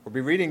We'll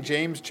be reading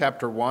James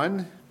chapter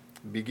 1,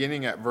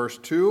 beginning at verse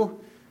 2,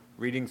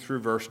 reading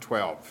through verse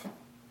 12.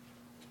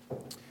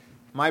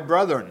 My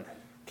brethren,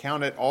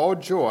 count it all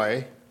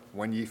joy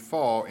when ye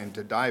fall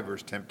into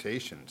divers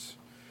temptations,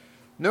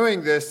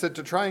 knowing this, that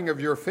the trying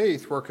of your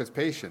faith worketh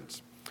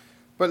patience.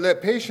 But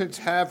let patience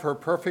have her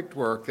perfect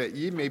work, that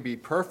ye may be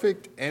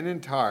perfect and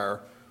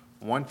entire,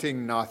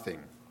 wanting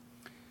nothing.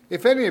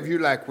 If any of you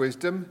lack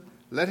wisdom,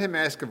 let him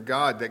ask of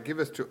God, that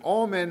giveth to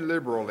all men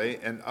liberally,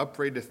 and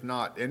upbraideth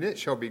not, and it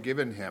shall be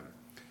given him.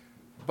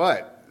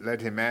 But let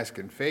him ask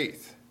in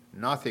faith,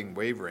 nothing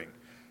wavering.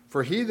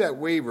 For he that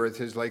wavereth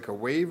is like a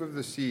wave of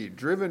the sea,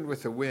 driven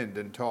with the wind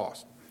and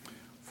tossed.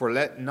 For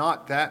let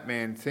not that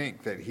man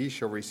think that he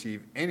shall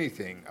receive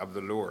anything of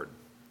the Lord.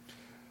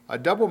 A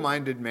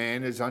double-minded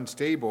man is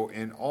unstable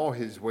in all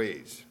his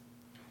ways.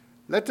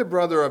 Let the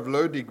brother of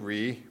low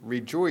degree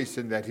rejoice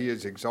in that he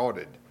is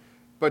exalted,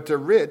 but the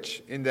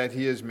rich in that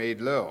he is made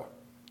low,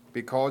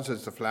 because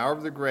as the flower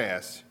of the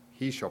grass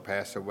he shall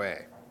pass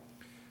away.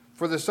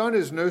 For the sun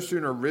is no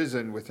sooner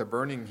risen with a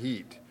burning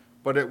heat,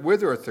 but it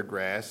withereth the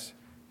grass,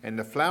 and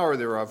the flower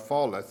thereof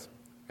falleth,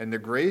 and the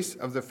grace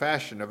of the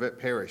fashion of it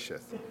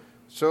perisheth.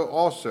 So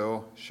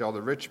also shall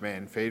the rich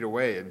man fade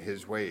away in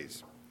his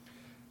ways.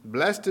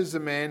 Blessed is the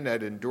man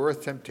that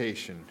endureth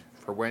temptation,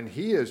 for when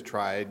he is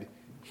tried,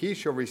 he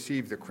shall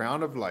receive the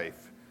crown of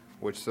life,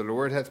 which the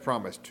Lord hath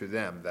promised to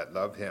them that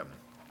love him.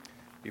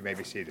 You may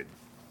be seated.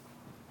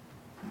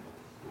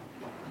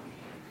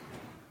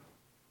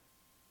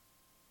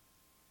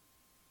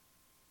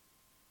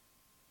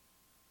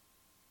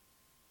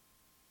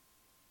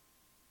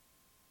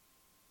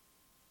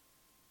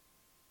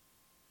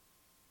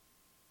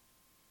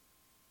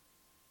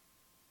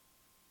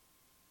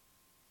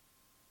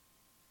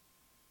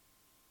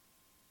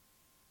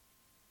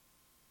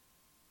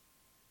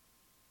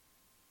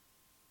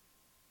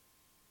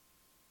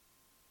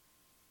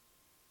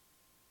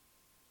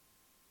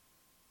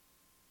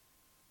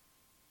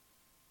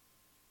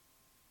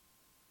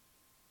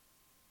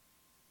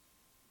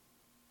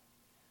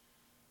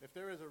 If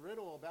there is a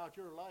riddle about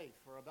your life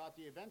or about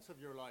the events of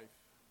your life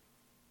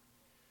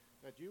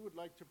that you would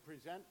like to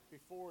present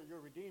before your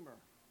Redeemer,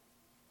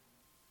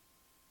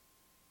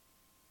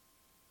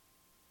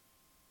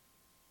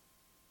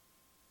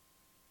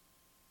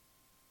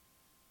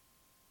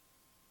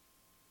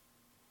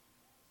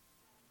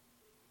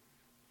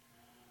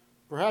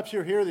 perhaps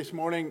you're here this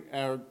morning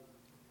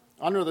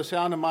under the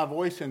sound of my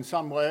voice in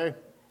some way,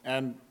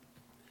 and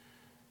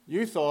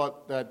you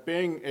thought that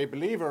being a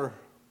believer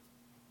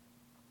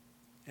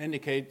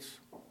indicates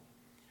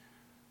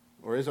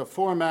or is a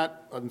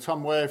format in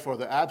some way for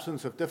the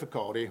absence of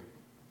difficulty.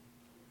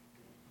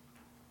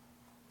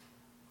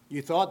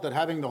 You thought that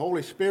having the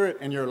Holy Spirit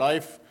in your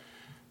life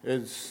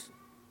is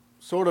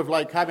sort of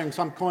like having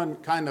some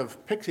kind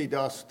of pixie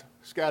dust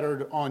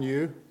scattered on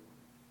you,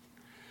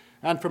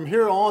 and from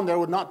here on there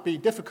would not be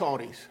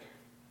difficulties.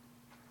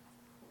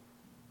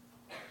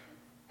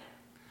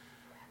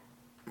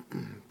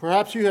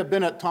 Perhaps you have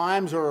been at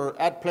times or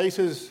at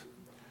places,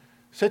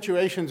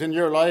 situations in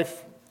your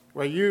life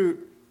where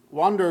you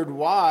wondered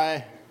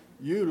why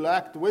you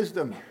lacked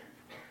wisdom,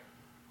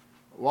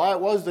 why it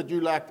was that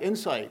you lacked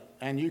insight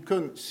and you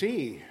couldn't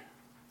see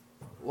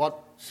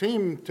what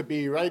seemed to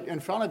be right in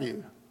front of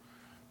you.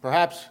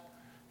 Perhaps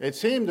it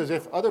seemed as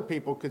if other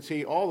people could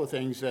see all the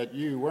things that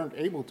you weren't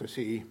able to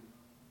see.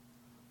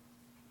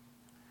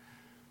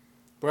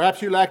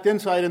 Perhaps you lacked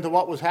insight into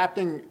what was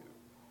happening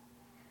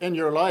in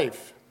your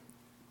life,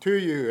 to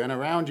you and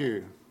around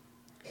you.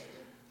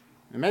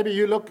 And maybe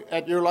you look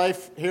at your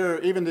life here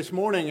even this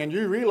morning and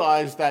you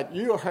realize that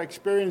you are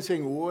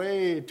experiencing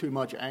way too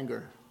much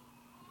anger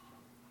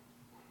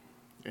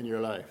in your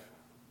life.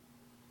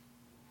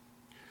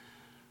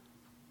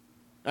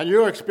 And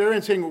you're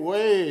experiencing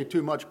way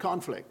too much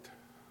conflict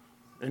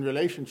in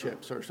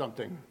relationships or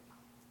something.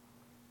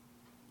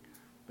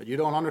 But you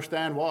don't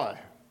understand why.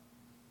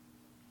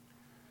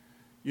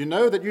 You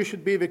know that you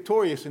should be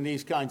victorious in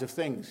these kinds of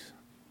things,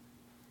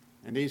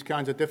 in these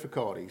kinds of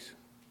difficulties.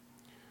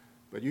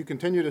 But you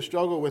continue to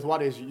struggle with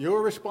what is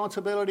your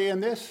responsibility in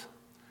this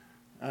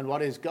and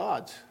what is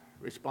God's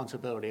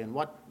responsibility and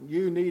what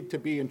you need to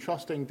be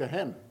entrusting to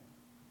Him.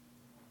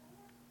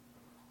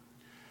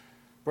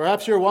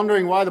 Perhaps you're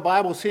wondering why the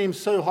Bible seems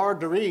so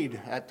hard to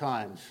read at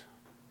times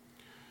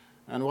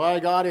and why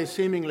God is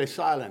seemingly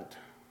silent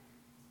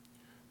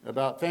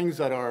about things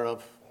that are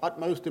of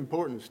utmost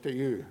importance to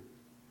you.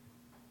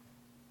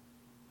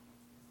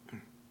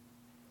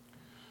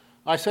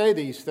 I say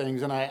these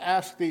things and I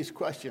ask these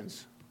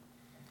questions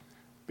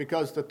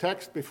because the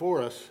text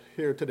before us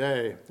here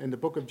today in the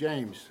book of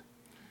James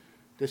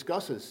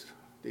discusses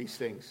these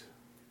things.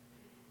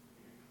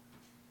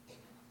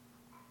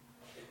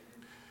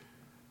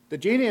 The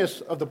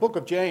genius of the book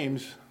of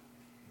James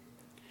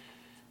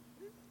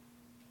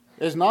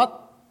is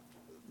not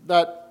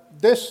that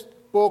this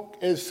book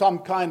is some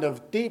kind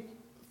of deep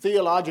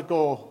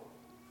theological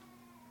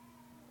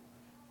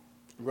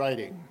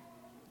writing.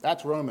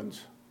 That's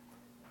Romans.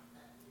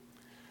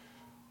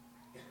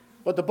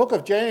 But the book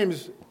of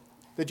James,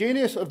 The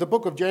genius of the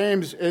book of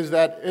James is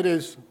that it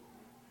is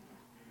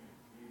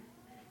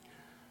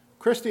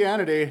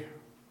Christianity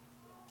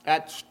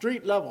at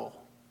street level.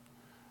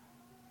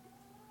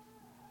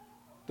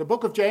 The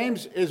book of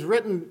James is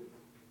written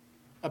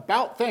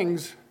about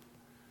things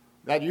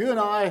that you and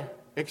I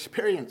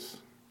experience.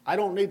 I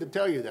don't need to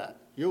tell you that.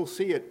 You'll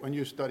see it when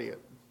you study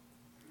it.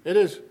 It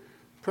is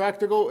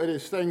practical. It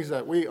is things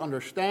that we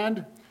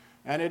understand,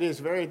 and it is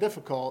very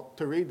difficult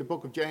to read the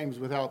book of James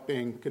without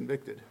being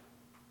convicted.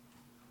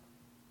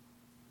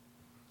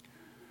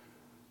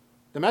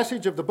 The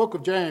message of the book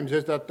of James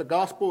is that the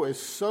gospel is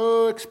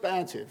so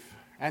expansive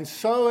and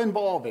so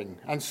involving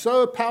and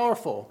so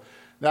powerful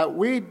that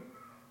we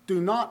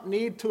do not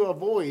need to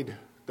avoid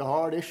the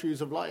hard issues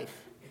of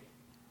life.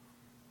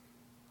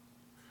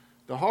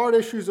 The hard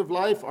issues of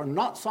life are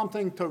not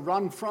something to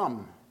run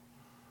from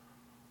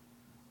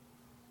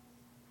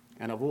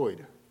and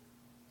avoid.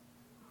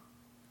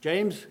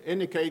 James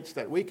indicates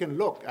that we can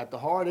look at the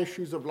hard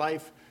issues of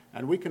life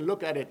and we can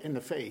look at it in the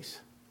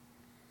face.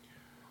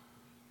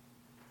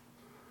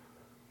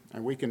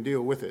 And we can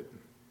deal with it.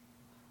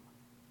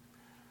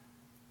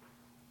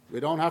 We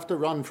don't have to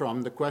run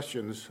from the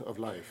questions of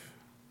life.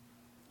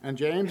 And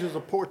James is a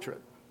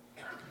portrait.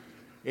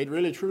 It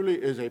really truly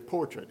is a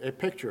portrait, a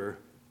picture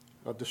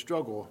of the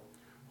struggle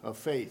of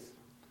faith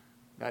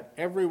that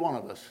every one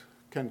of us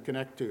can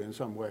connect to in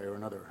some way or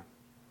another.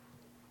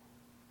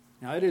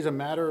 Now, it is a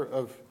matter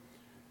of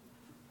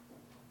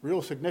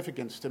real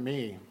significance to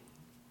me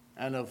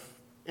and of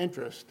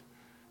interest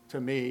to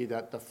me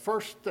that the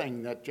first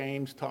thing that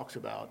James talks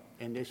about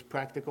in this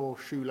practical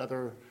shoe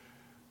leather,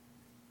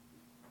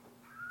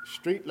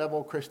 street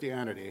level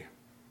Christianity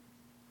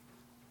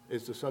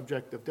is the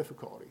subject of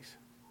difficulties.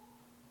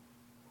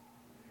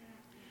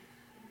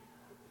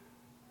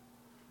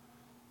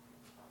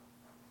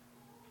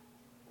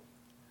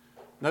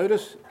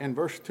 Notice in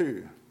verse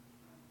 2,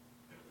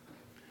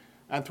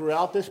 and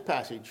throughout this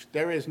passage,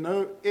 there is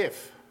no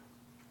if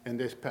in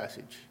this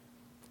passage.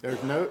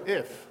 There's no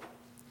if.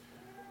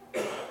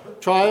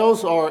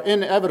 Trials are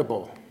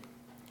inevitable.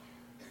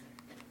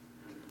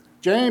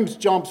 James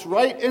jumps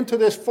right into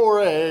this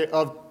foray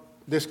of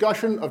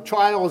discussion of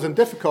trials and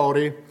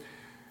difficulty,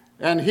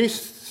 and he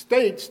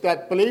states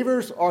that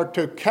believers are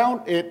to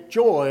count it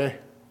joy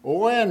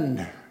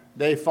when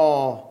they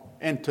fall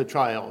into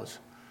trials,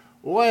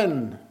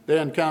 when they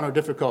encounter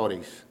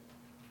difficulties.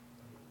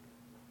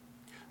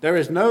 There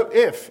is no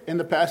if in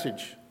the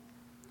passage.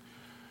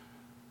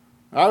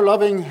 Our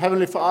loving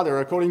Heavenly Father,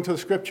 according to the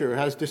Scripture,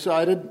 has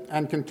decided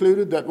and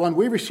concluded that when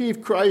we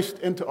receive Christ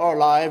into our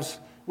lives,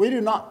 we do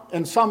not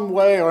in some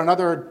way or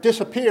another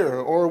disappear,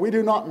 or we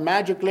do not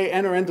magically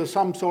enter into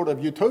some sort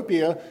of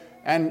utopia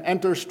and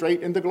enter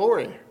straight into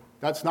glory.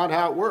 That's not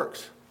how it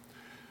works.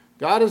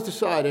 God has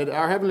decided,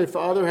 our Heavenly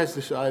Father has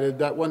decided,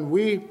 that when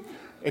we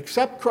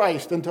accept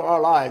Christ into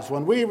our lives,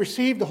 when we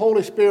receive the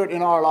Holy Spirit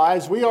in our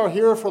lives, we are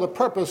here for the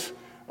purpose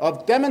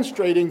of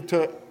demonstrating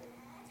to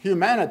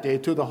humanity,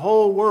 to the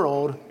whole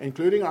world,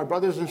 including our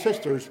brothers and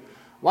sisters,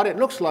 what it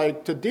looks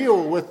like to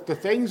deal with the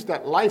things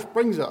that life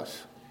brings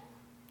us.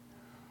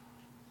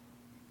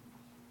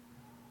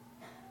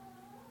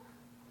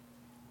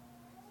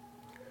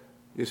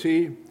 You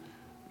see,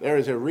 there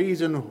is a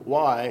reason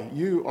why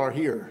you are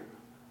here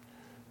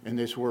in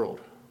this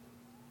world,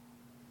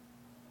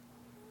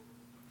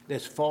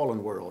 this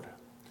fallen world.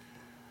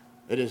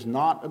 It is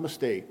not a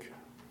mistake.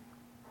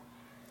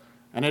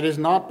 And it is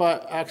not by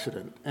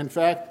accident. In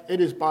fact,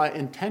 it is by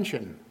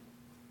intention.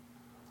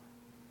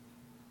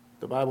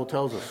 The Bible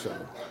tells us so.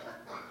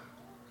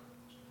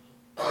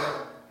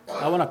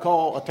 I want to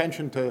call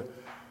attention to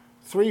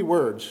 3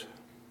 words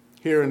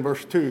here in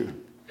verse 2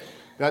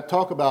 that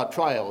talk about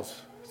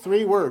trials.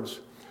 3 words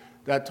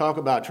that talk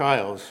about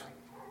trials.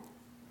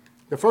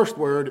 The first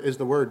word is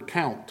the word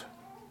count.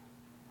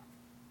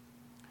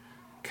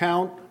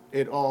 Count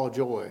it all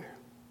joy.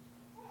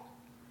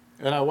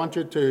 And I want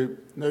you to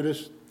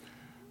notice,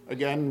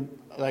 again,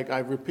 like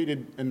I've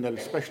repeated,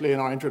 especially in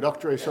our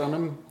introductory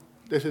sermon,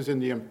 this is in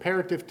the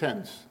imperative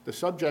tense. The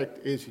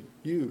subject is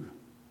you.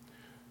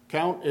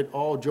 Count it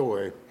all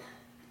joy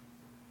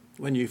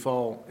when you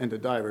fall into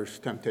divers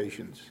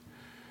temptations.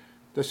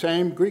 The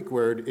same Greek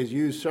word is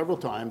used several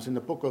times in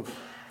the book of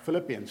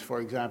Philippians, for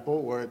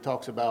example, where it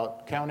talks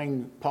about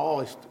counting.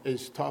 Paul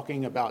is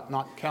talking about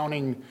not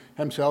counting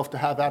himself to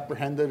have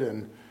apprehended,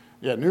 and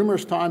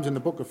numerous times in the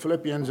book of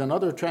Philippians and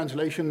other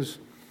translations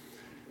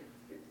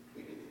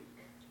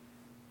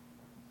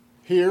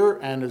here,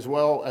 and as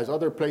well as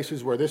other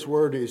places where this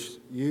word is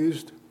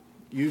used,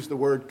 use the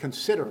word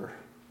consider,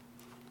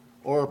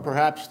 or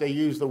perhaps they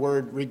use the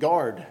word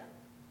regard.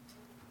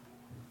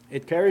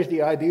 It carries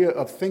the idea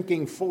of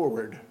thinking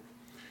forward.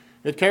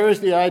 It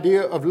carries the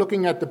idea of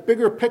looking at the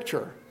bigger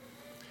picture.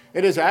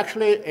 It is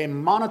actually a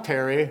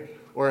monetary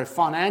or a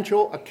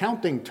financial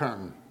accounting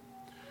term.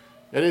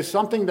 It is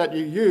something that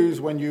you use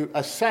when you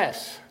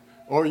assess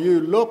or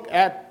you look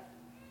at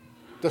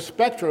the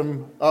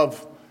spectrum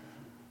of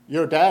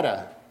your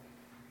data.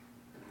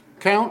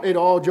 Count it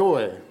all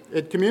joy.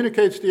 It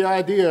communicates the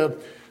idea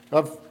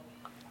of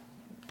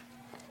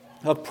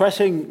of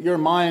pressing your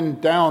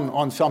mind down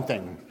on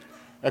something,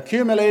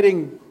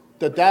 accumulating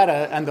the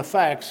data and the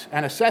facts,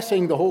 and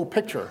assessing the whole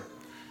picture.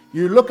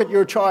 You look at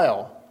your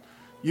trial,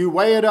 you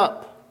weigh it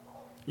up,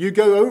 you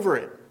go over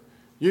it,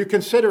 you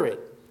consider it,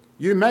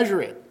 you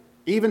measure it,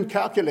 even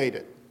calculate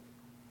it.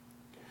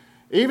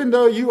 Even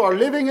though you are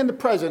living in the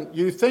present,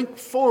 you think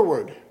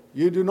forward.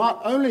 You do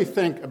not only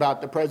think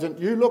about the present,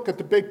 you look at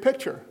the big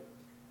picture.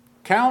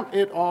 Count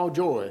it all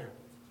joy.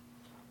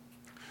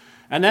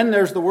 And then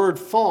there's the word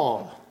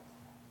fall.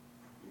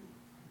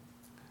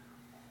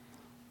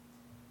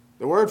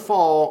 The word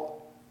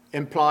fall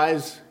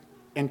implies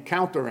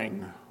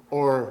encountering,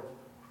 or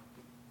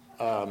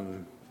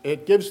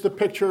it gives the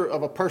picture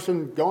of a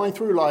person going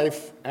through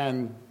life,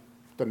 and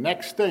the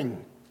next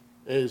thing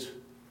is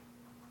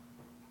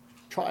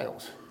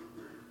trials,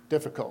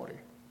 difficulty.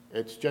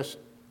 It's just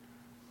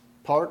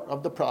part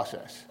of the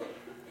process.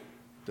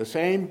 The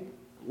same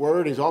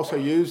word is also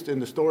used in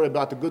the story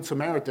about the Good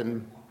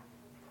Samaritan,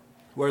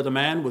 where the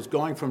man was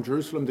going from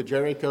Jerusalem to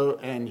Jericho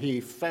and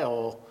he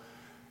fell.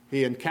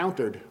 He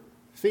encountered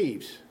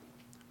thieves,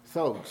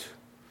 thugs,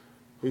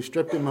 who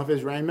stripped him of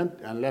his raiment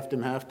and left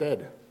him half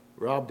dead,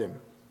 robbed him.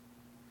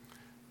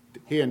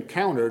 He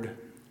encountered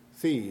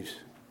thieves.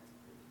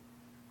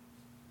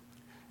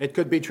 It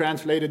could be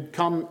translated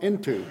come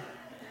into.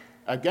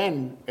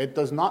 Again, it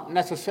does not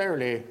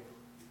necessarily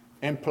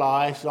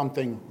imply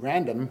something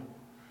random.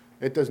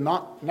 It does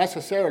not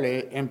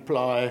necessarily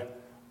imply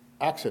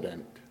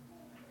accident.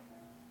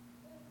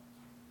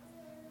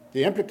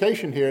 The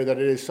implication here that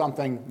it is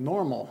something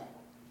normal.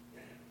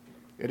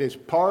 It is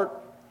part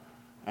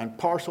and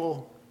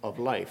parcel of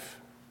life.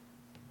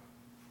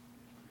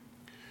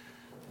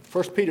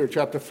 1 Peter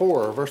chapter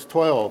 4, verse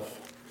 12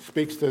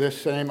 speaks to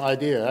this same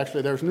idea.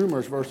 Actually, there's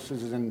numerous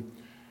verses in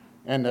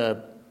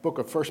the book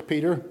of 1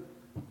 Peter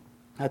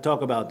that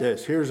talk about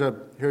this. Here's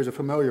a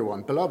familiar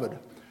one. Beloved,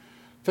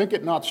 think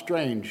it not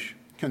strange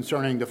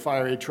concerning the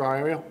fiery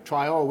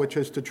trial which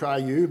is to try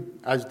you,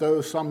 as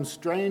though some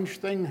strange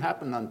thing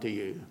happened unto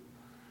you.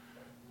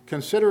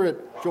 Consider it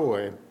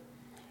joy.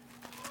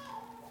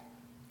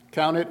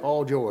 Count it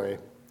all joy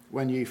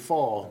when ye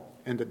fall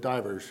into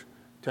divers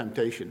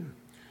temptation.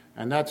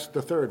 And that's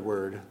the third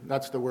word.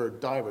 That's the word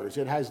divers.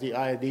 It has the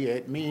idea,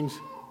 it means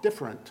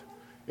different.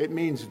 It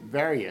means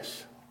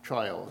various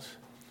trials.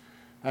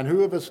 And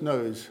who of us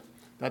knows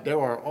that there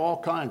are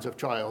all kinds of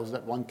trials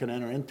that one can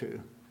enter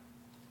into?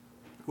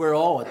 We're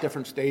all at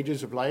different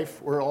stages of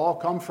life. We're all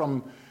come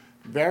from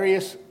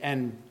various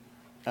and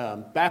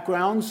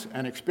backgrounds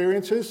and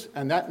experiences,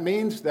 and that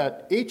means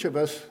that each of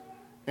us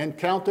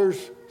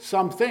encounters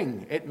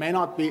something. It may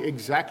not be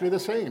exactly the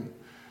same,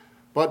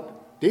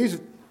 but these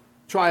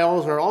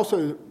trials are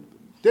also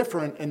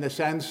different in the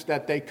sense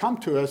that they come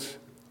to us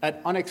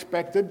at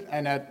unexpected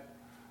and at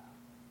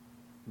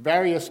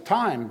various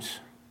times.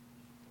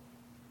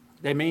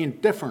 They mean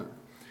different.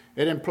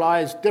 It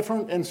implies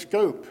different in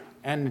scope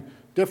and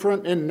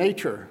different in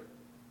nature.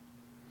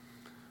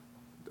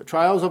 The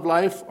trials of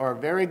life are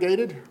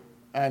variegated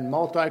and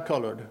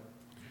multicolored.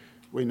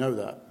 We know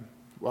that.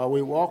 While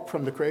we walk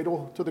from the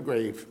cradle to the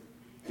grave,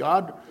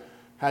 God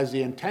has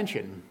the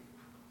intention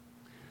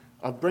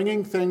of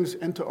bringing things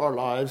into our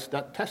lives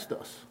that test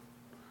us.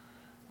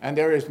 And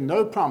there is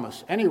no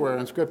promise anywhere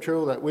in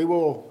Scripture that we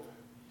will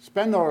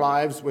spend our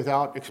lives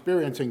without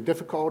experiencing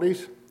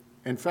difficulties.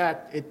 In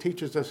fact, it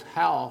teaches us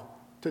how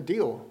to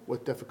deal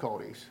with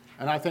difficulties.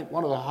 And I think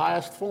one of the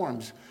highest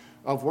forms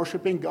of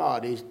worshiping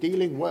God is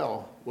dealing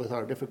well with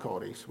our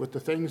difficulties, with the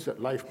things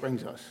that life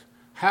brings us.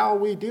 How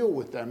we deal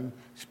with them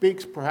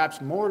speaks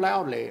perhaps more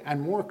loudly and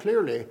more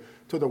clearly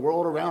to the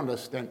world around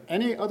us than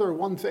any other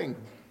one thing.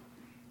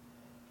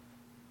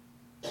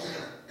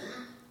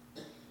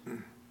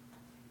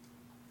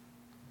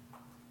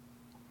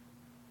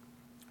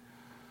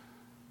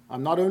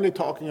 I'm not only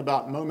talking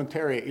about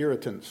momentary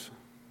irritants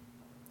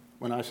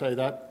when I say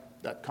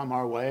that come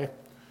our way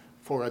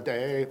for a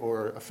day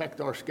or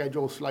affect our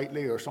schedule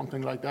slightly or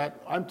something like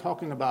that. I'm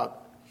talking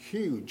about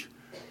huge,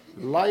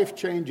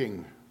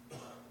 life-changing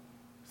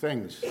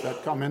things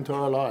that come into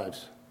our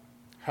lives.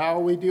 How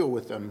we deal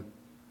with them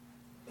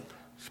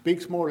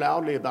speaks more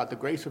loudly about the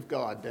grace of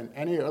God than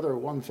any other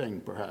one thing,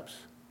 perhaps.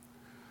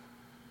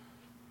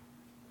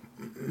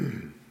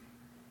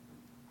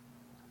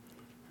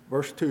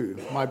 Verse 2,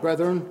 my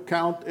brethren,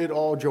 count it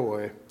all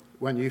joy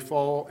when ye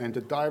fall into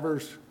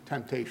divers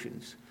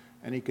temptations.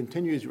 And he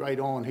continues right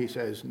on, he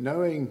says,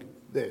 knowing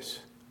this.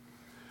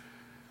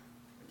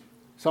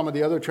 Some of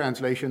the other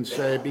translations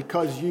say,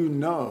 because you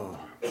know.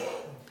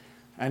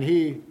 And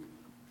he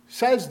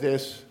says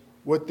this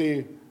with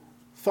the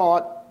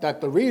thought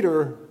that the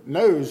reader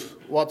knows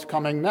what's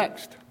coming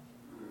next.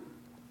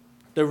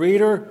 The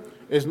reader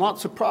is not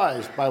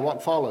surprised by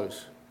what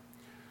follows.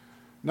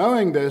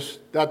 Knowing this,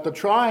 that the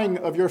trying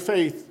of your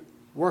faith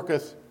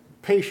worketh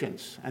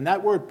patience. And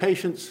that word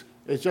patience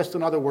is just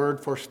another word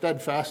for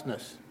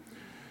steadfastness.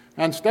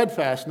 And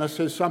steadfastness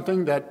is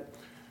something that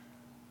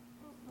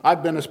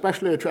I've been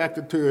especially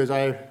attracted to as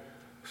I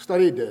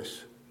studied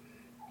this.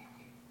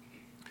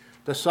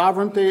 the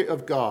sovereignty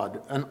of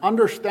God, an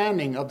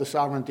understanding of the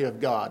sovereignty of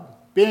God,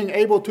 being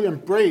able to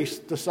embrace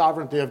the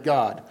sovereignty of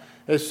God,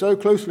 is so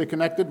closely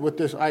connected with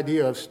this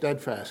idea of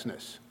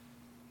steadfastness.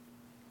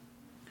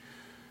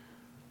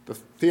 The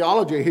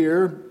theology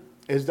here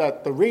is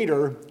that the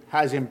reader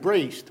has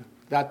embraced,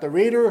 that the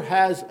reader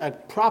has a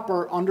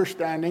proper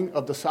understanding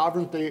of the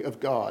sovereignty of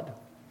God,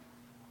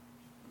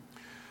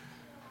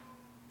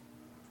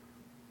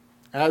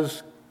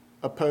 as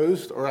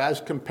opposed or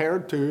as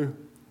compared to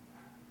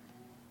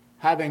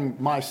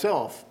having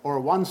myself or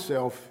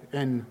oneself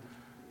in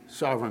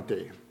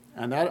sovereignty.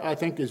 And that, I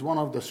think, is one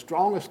of the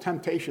strongest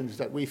temptations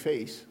that we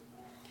face.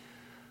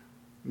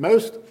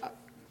 Most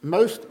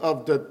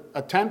of the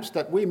attempts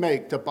that we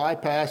make to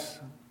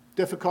bypass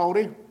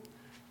difficulty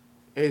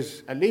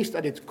is, at least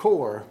at its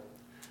core,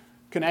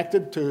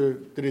 connected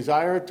to the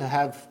desire to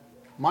have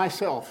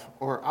myself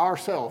or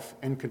ourself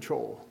in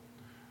control,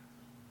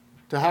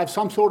 to have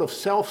some sort of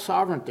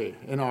self-sovereignty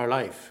in our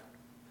life.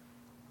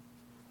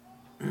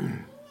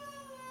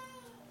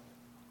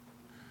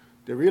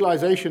 The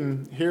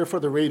realization here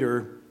for the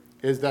reader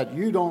is that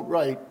you don't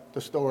write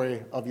the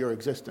story of your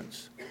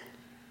existence.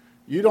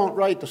 You don't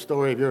write the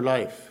story of your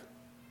life.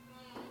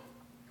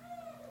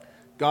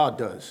 God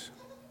does.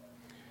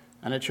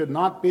 And it should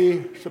not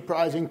be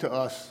surprising to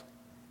us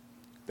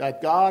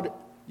that God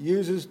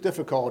uses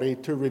difficulty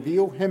to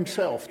reveal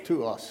himself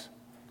to us.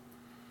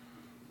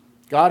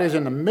 God is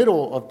in the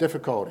middle of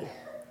difficulty,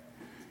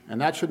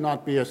 and that should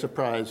not be a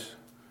surprise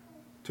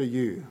to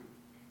you.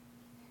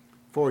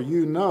 For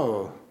you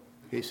know,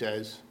 he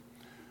says,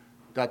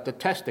 that the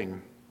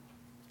testing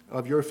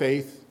of your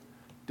faith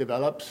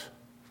develops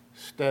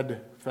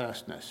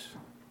steadfastness,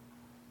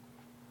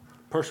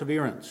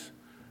 perseverance,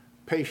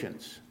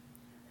 patience.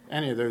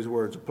 Any of those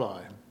words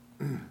apply.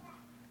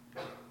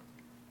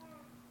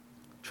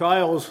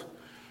 Trials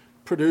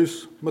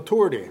produce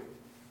maturity.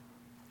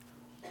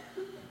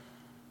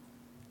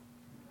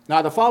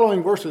 Now, the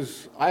following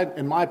verses,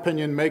 in my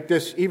opinion, make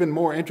this even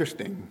more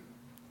interesting.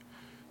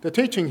 The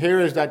teaching here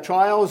is that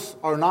trials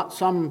are not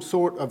some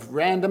sort of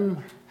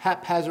random,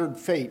 haphazard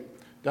fate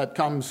that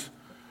comes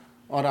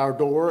on our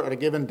door at a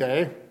given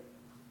day.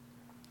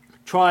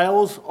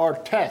 Trials are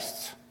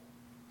tests.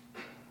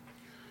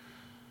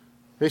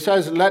 He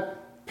says,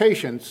 let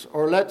patience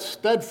or let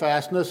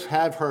steadfastness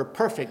have her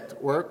perfect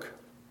work,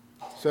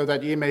 so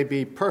that ye may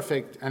be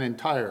perfect and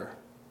entire,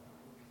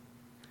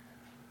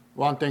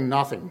 wanting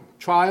nothing.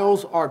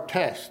 Trials are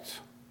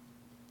tests.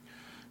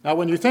 Now,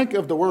 when you think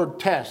of the word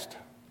test,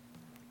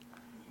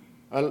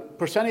 a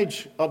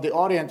percentage of the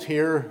audience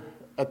here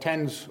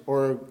attends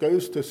or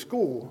goes to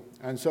school.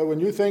 And so when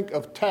you think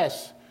of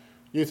tests,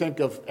 you think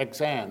of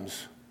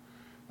exams.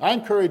 I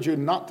encourage you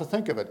not to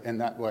think of it in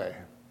that way.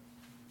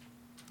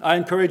 I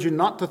encourage you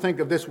not to think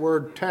of this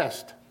word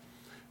test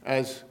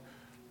as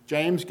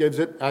James gives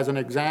it as an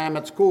exam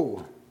at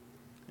school.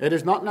 It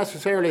is not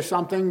necessarily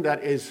something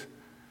that is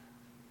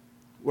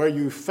where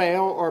you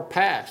fail or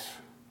pass.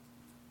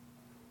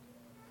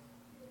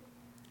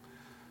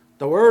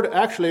 The word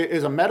actually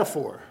is a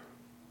metaphor.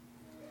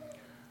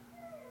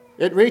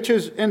 It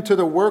reaches into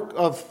the work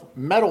of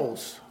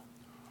metals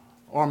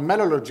or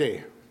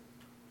metallurgy.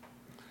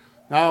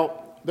 Now,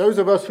 those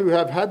of us who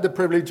have had the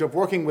privilege of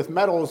working with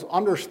metals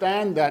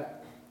understand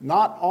that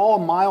not all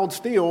mild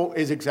steel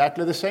is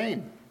exactly the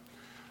same.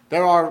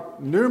 There are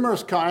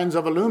numerous kinds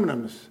of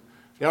aluminums.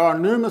 There are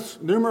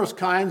numerous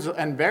kinds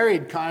and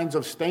varied kinds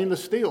of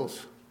stainless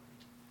steels.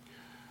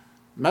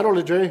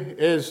 Metallurgy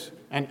is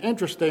an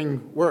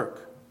interesting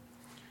work.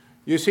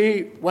 You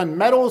see, when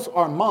metals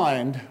are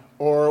mined,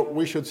 or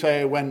we should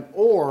say when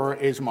ore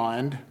is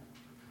mined,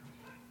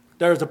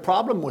 there's a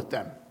problem with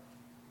them.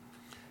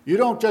 You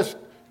don't just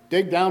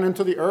dig down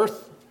into the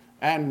earth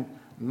and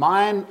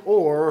mine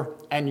ore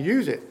and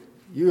use it.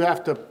 You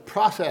have to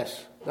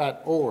process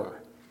that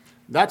ore.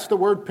 That's the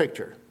word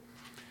picture.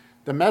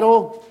 The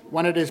metal,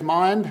 when it is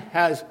mined,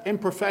 has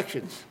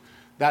imperfections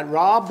that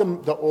rob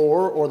the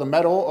ore or the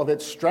metal of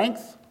its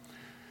strength.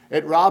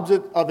 It robs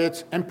it of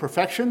its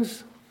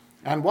imperfections.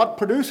 And what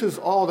produces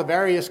all the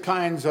various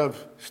kinds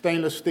of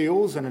stainless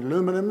steels and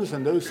aluminums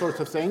and those sorts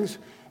of things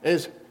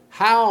is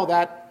how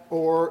that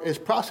ore is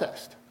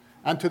processed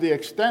and to the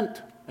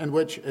extent in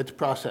which it's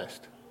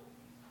processed.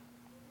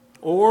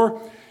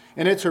 Ore,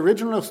 in its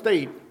original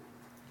state,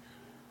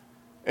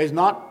 is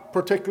not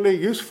particularly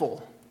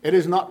useful. It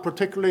is not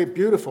particularly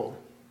beautiful.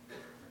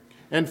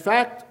 In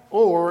fact,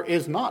 ore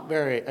is not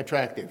very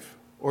attractive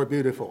or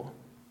beautiful.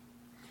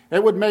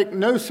 It would make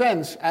no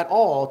sense at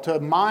all to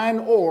mine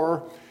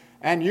ore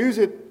and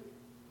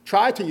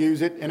try to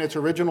use it in its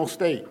original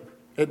state.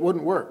 It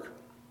wouldn't work.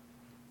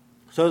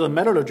 So the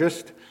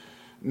metallurgist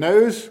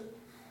knows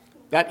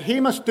that he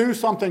must do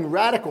something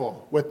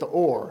radical with the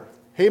ore.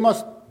 He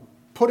must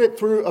put it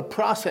through a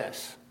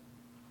process.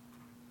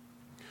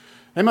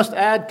 He must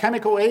add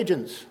chemical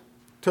agents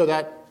to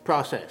that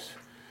process.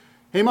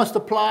 He must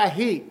apply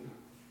heat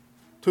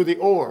to the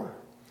ore.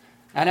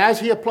 And as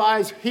he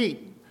applies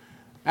heat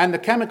and the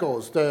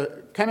chemicals,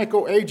 the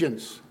chemical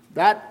agents,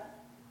 that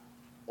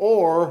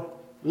ore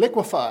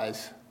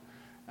liquefies.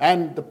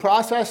 And the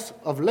process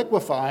of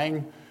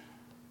liquefying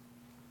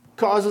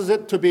causes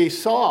it to be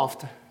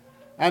soft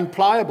and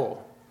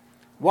pliable.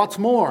 What's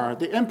more,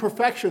 the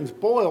imperfections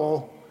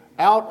boil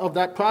out of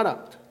that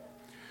product.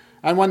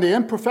 And when the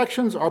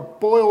imperfections are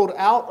boiled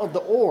out of the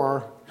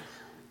ore,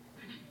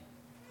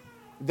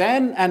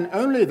 then and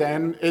only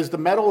then is the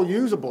metal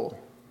usable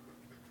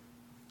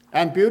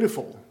and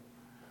beautiful.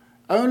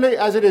 Only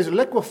as it is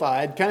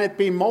liquefied can it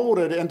be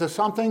molded into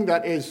something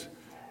that is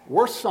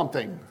worth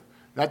something,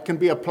 that can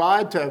be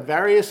applied to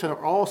various and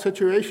all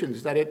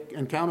situations that it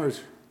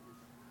encounters,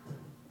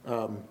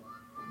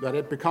 that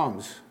it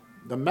becomes.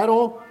 The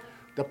metal,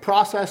 the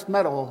processed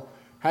metal,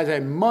 has a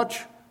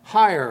much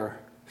higher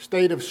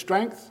state of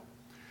strength.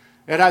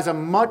 It has a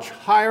much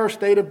higher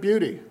state of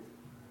beauty.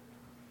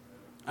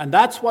 And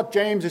that's what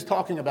James is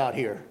talking about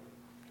here.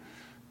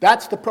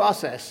 That's the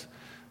process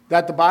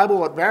that the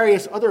Bible at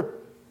various other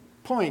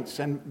points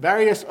and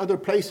various other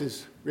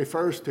places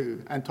refers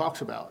to and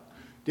talks about.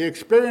 The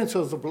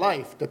experiences of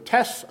life, the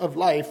tests of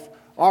life,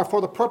 are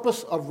for the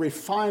purpose of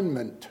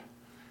refinement.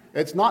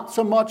 It's not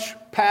so much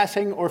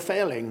passing or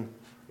failing,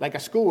 like a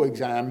school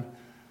exam,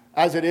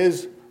 as it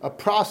is a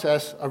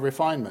process of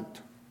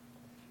refinement.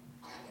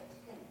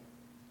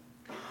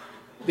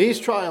 These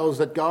trials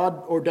that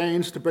God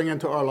ordains to bring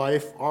into our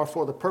life are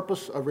for the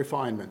purpose of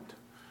refinement,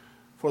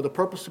 for the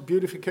purpose of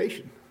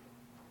beautification.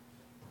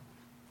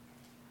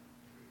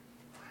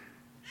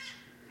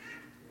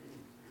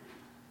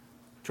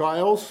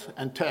 Trials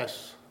and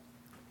tests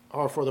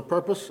are for the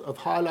purpose of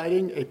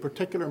highlighting a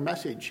particular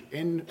message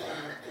in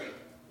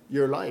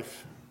your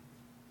life.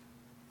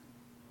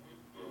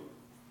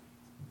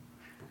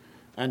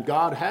 And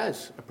God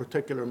has a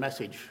particular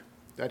message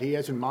that He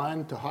has in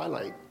mind to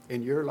highlight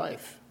in your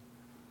life.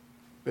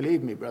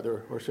 Believe me,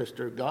 brother or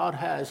sister, God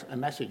has a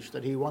message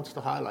that He wants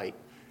to highlight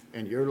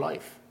in your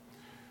life.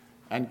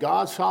 And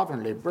God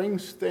sovereignly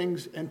brings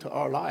things into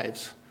our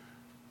lives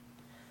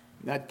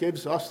that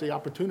gives us the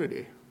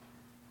opportunity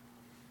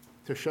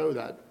to show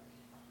that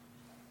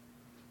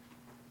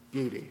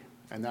beauty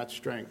and that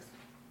strength.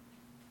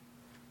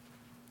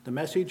 The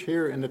message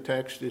here in the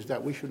text is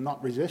that we should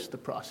not resist the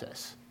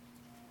process.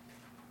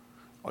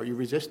 Are you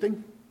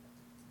resisting?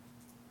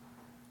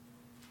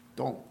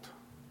 Don't.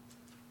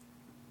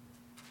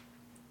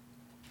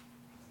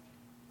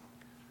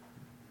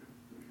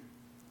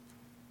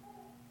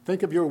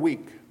 Think of your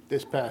week,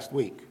 this past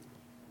week.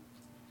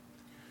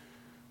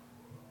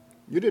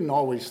 You didn't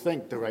always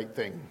think the right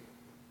thing.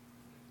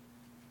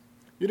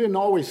 You didn't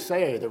always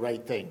say the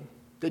right thing,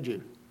 did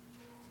you?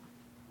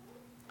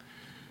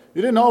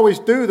 You didn't always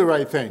do the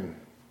right thing.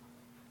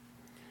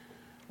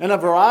 In a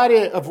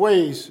variety of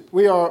ways,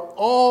 we are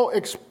all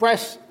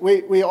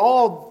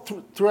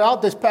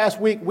throughout this past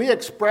week, we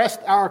expressed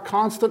our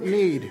constant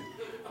need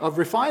of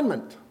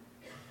refinement.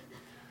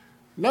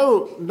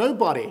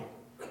 Nobody,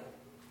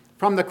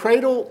 from the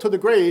cradle to the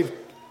grave,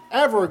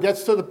 ever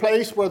gets to the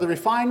place where the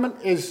refinement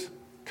is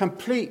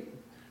complete,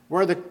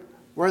 where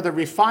the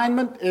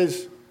refinement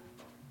is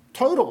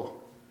total.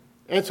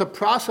 It's a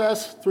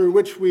process through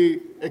which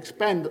we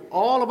expend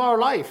all of our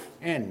life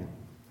in.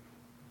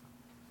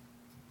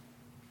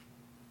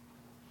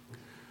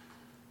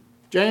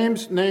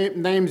 James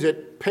names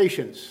it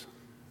patience,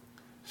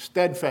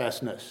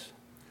 steadfastness,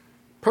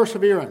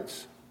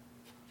 perseverance.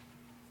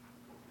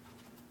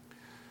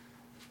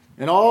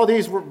 In all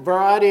these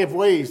variety of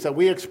ways that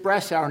we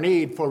express our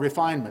need for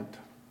refinement,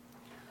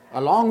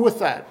 along with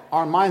that,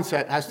 our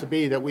mindset has to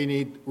be that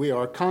we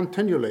are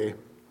continually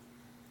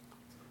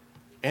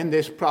in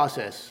this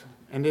process,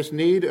 in this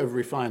need of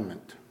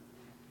refinement.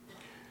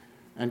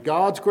 And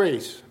God's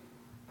grace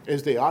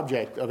is the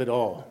object of it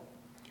all.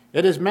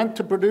 It is meant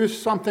to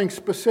produce something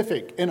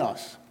specific in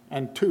us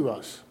and to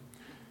us,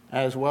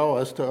 as well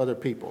as to other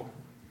people.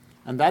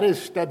 And that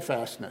is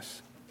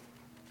steadfastness.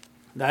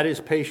 That is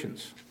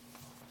patience.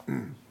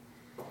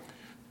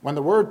 When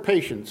the word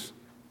patience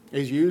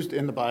is used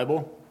in the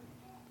Bible,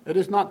 it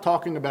is not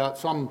talking about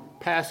some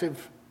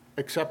passive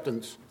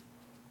acceptance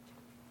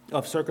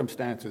of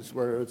circumstances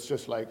where it's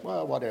just like,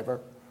 well, whatever.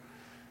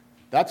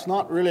 That's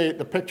not really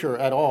the picture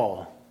at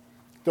all.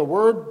 The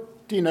word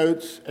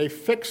denotes a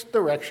fixed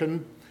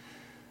direction.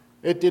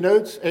 It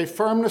denotes a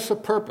firmness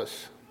of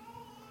purpose.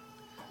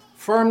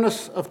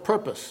 Firmness of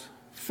purpose,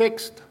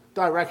 fixed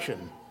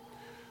direction.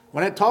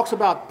 When it talks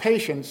about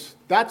patience,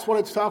 that's what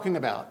it's talking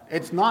about.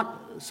 It's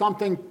not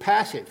something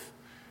passive.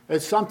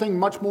 It's something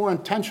much more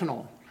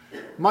intentional,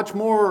 much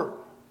more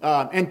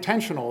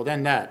intentional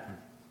than that.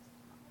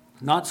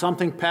 Not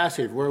something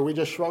passive where we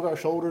just shrug our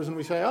shoulders and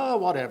we say, oh,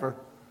 whatever.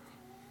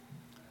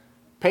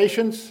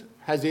 Patience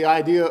has the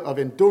idea of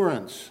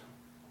endurance,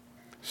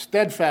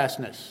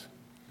 steadfastness,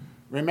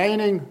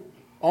 remaining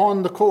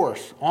on the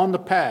course, on the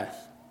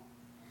path.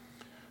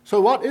 So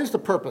what is the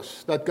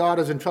purpose that God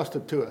has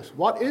entrusted to us?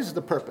 What is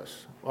the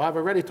purpose? Well, I've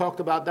already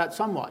talked about that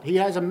somewhat. He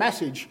has a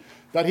message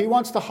that He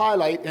wants to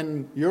highlight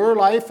in your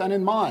life and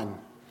in mine.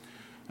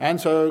 And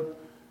so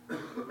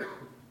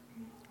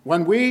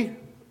when we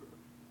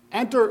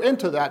enter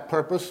into that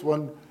purpose,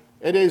 when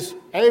It is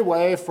a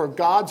way for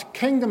God's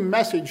kingdom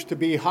message to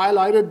be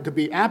highlighted, to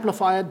be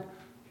amplified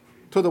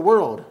to the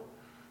world.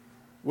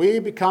 We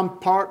become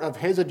part of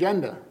his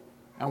agenda,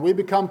 and we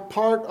become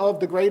part of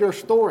the greater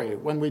story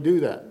when we do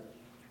that.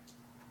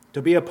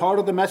 To be a part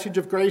of the message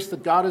of grace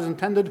that God has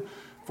intended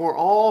for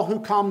all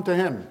who come to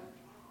him,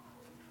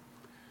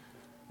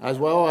 as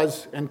well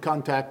as in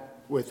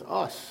contact with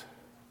us.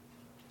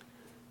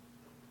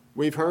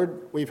 We've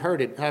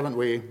heard it, haven't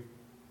we?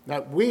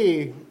 That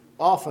we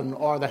often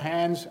are the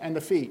hands and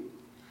the feet.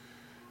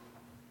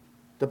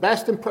 The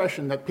best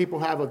impression that people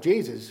have of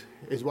Jesus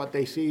is what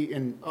they see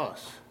in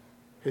us,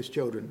 his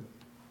children.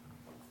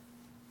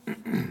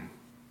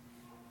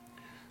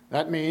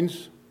 That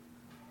means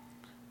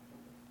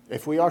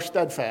if we are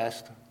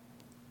steadfast,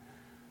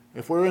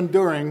 if we're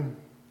enduring,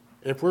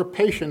 if we're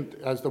patient,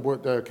 as the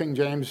word the King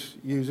James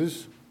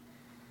uses,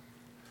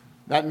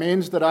 that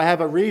means that I have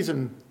a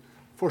reason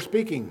for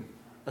speaking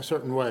a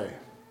certain way.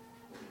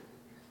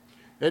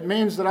 It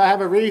means that I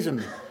have a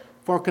reason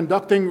for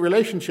conducting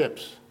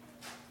relationships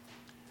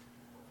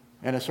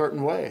in a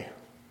certain way.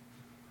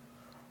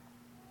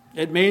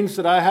 It means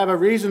that I have a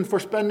reason for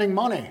spending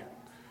money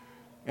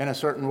in a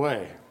certain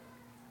way.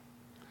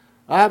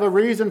 I have a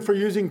reason for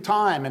using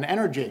time and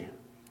energy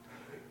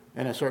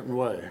in a certain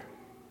way.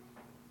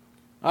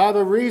 I have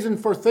a reason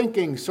for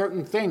thinking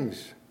certain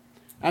things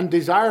and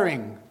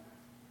desiring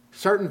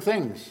certain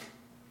things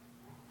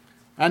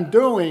and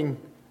doing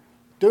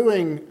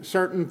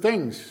certain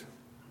things.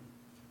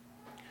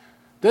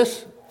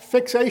 This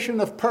fixation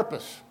of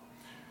purpose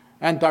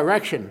and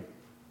direction,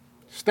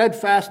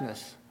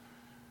 steadfastness,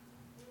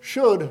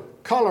 should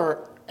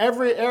color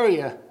every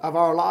area of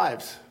our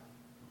lives.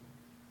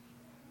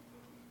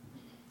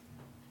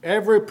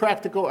 Every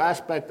practical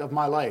aspect of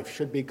my life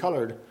should be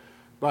colored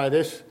by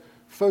this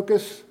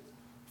focus,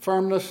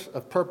 firmness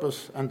of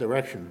purpose and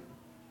direction.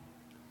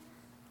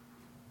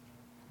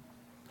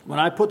 When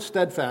I put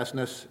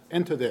steadfastness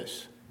into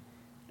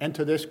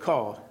this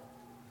call,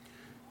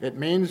 it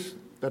means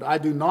that I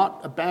do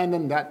not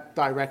abandon that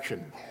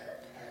direction.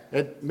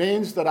 It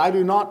means that I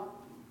do not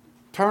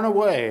turn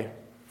away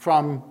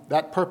from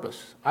that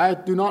purpose. I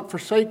do not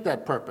forsake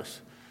that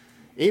purpose.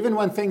 Even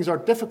when things are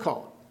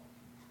difficult,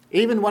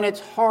 even when it's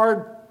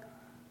hard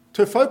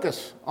to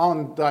focus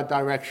on that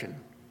direction,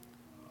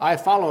 I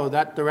follow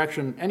that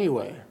direction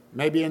anyway,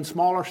 maybe in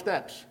smaller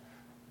steps,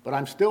 but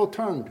I'm still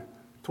turned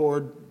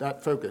toward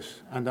that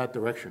focus and that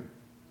direction.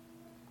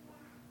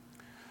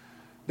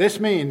 This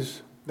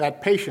means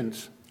that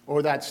patience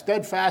or that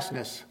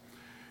steadfastness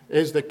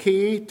is the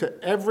key to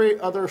every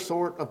other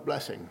sort of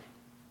blessing,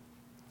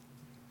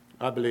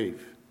 I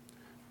believe.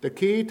 The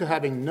key to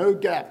having no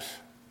gaps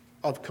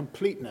of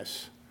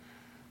completeness,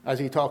 as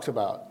he talks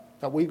about,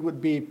 that we would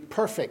be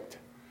perfect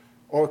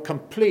or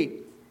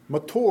complete,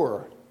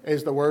 mature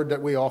is the word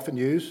that we often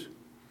use.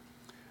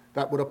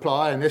 That would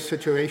apply in this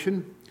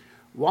situation.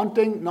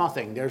 Wanting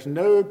nothing. There's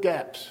no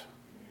gaps.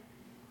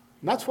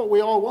 And that's what we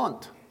all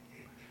want.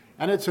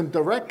 And it's in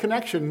direct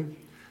connection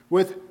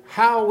with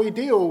how we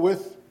deal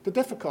with the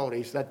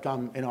difficulties that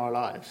come in our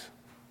lives.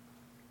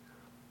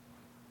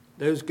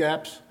 Those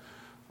gaps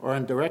are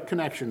in direct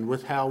connection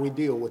with how we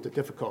deal with the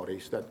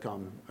difficulties that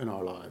come in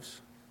our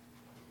lives.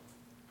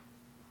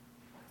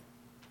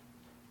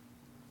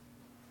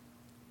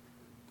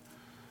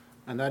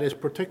 And that is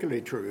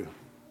particularly true.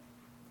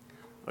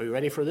 Are you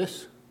ready for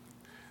this?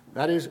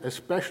 That is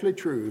especially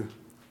true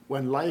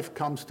when life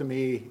comes to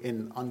me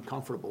in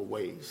uncomfortable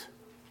ways.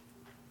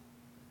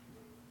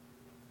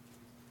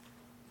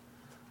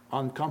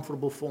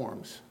 Uncomfortable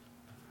forms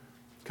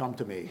come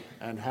to me,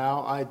 and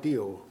how I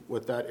deal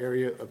with that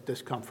area of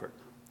discomfort.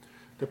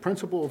 The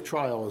principle of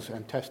trials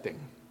and testing.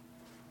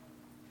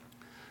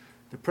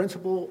 The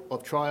principle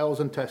of trials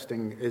and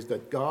testing is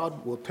that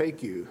God will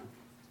take you.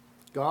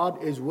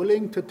 God is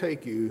willing to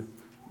take you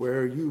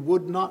where you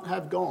would not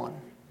have gone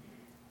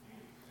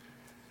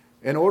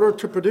in order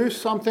to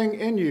produce something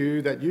in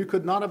you that you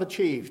could not have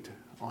achieved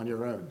on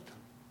your own.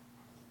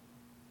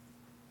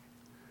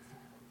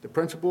 The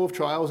principle of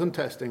trials and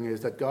testing is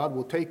that God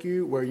will take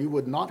you where you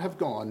would not have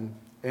gone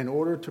in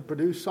order to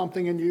produce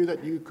something in you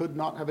that you could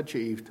not have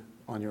achieved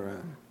on your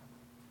own.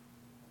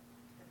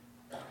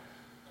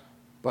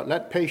 But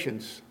let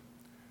patience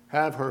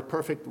have her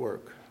perfect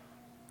work,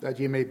 that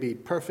ye may be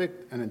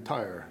perfect and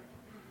entire,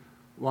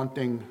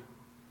 wanting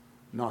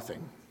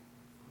nothing.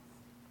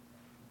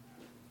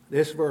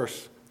 This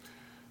verse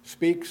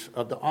speaks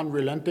of the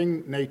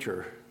unrelenting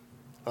nature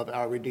of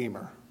our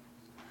Redeemer.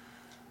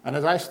 And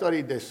as I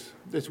studied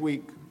this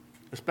week,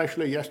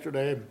 especially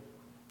yesterday,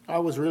 I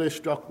was really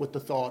struck with the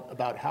thought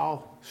about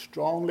how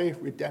strongly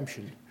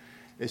redemption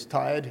is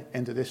tied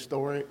into this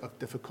story of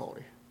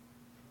difficulty.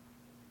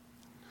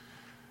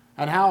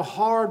 And how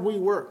hard we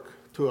work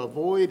to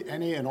avoid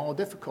any and all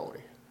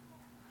difficulty.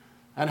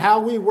 And how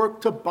we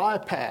work to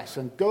bypass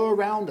and go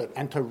around it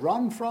and to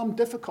run from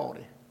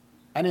difficulty.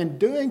 And in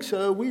doing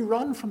so, we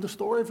run from the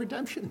story of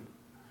redemption.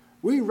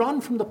 We run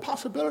from the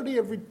possibility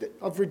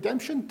of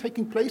redemption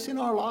taking place in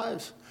our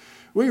lives.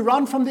 We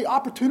run from the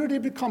opportunity to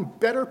become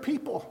better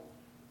people.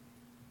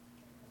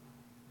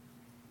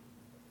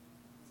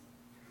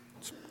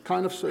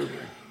 kind of sobering.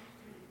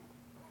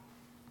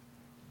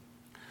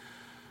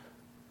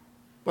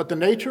 But the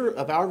nature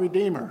of our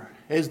Redeemer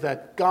is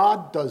that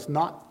God does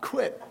not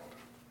quit.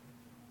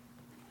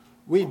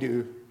 We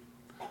do.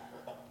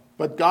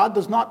 But God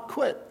does not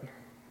quit.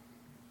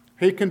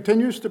 He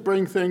continues to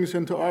bring things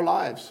into our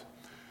lives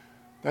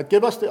that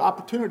give us the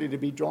opportunity to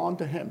be drawn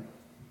to Him.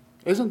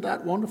 Isn't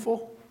that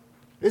wonderful?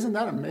 Isn't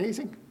that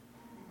amazing?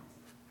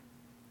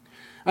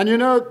 And you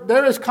know,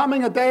 there is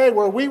coming a day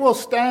where we will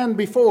stand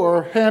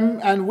before Him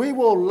and we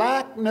will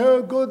lack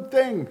no good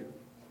thing,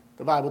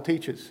 the Bible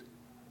teaches.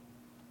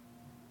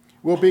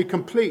 We'll be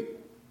complete.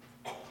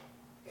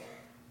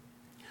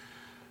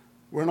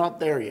 We're not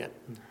there yet.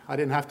 I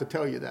didn't have to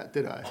tell you that,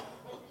 did I?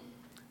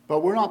 But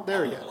we're not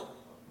there yet.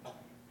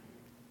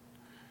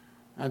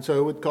 And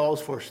so it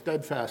calls for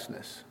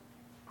steadfastness,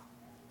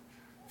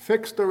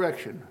 fixed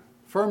direction,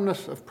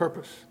 firmness of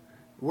purpose,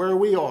 where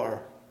we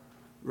are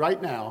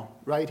right now,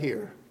 right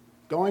here,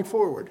 going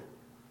forward.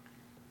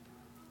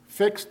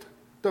 Fixed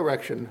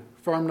direction,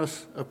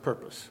 firmness of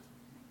purpose.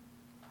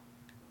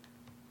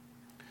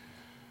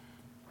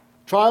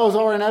 Trials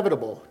are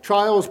inevitable.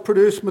 Trials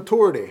produce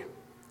maturity.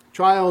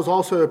 Trials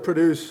also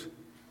produce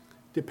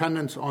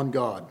dependence on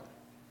God.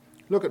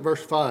 Look at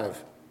verse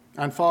 5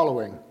 and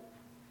following.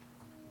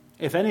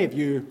 If any of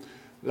you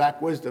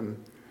lack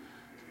wisdom,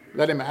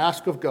 let him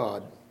ask of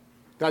God,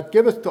 that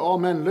giveth to all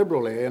men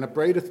liberally, and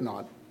upbraideth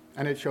not,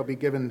 and it shall be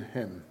given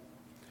him.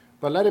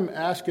 But let him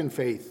ask in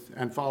faith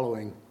and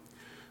following.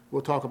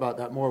 We'll talk about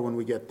that more when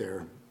we get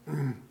there.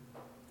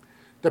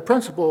 The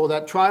principle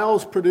that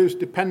trials produce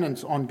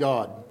dependence on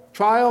God.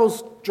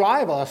 Trials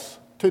drive us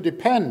to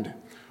depend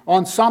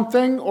on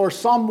something or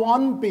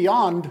someone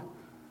beyond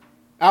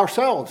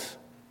ourselves.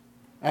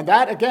 And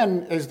that,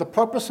 again, is the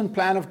purpose and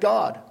plan of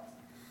God.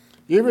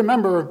 You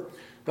remember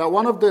that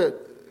one of the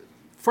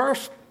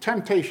first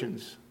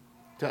temptations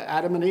to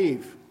Adam and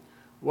Eve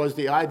was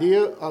the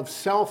idea of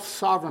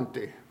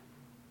self-sovereignty.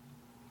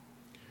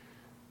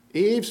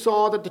 Eve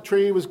saw that the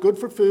tree was good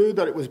for food,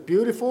 that it was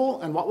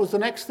beautiful, and what was the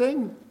next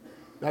thing?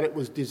 That it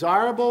was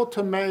desirable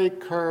to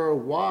make her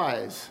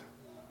wise.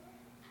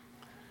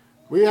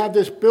 We have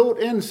this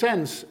built-in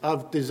sense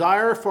of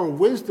desire for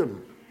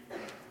wisdom.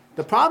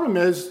 The problem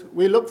is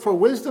we look for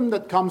wisdom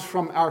that comes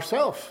from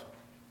ourselves.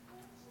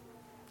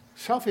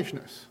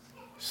 Selfishness,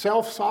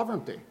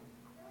 self-sovereignty.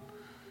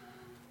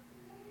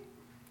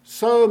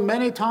 So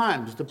many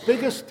times, the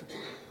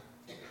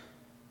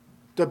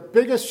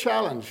biggest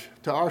challenge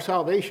to our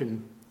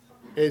salvation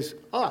is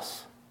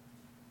us.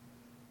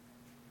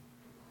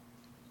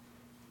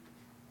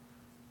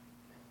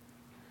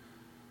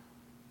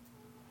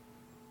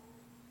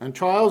 And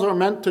trials are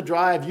meant to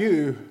drive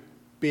you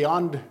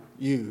beyond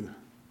you.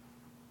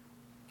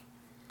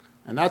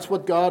 And that's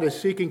what God is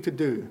seeking to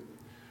do.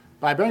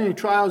 By bringing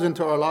trials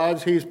into our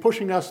lives, He's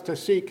pushing us to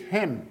seek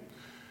Him,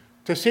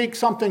 to seek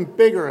something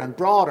bigger and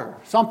broader,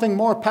 something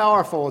more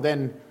powerful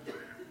than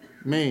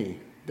me,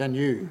 than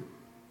you.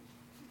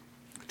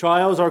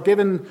 Trials are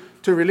given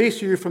to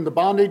release you from the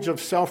bondage of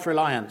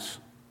self-reliance.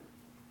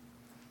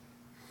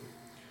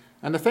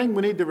 And the thing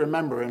we need to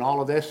remember in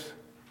all of this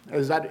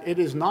is that it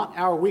is not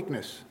our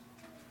weakness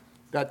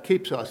that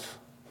keeps us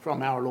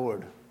from our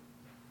Lord.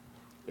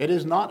 It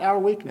is not our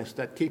weakness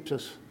that keeps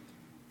us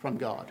from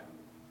God.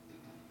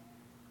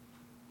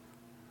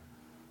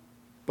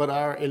 But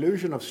our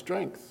illusion of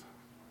strength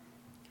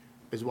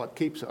is what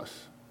keeps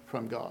us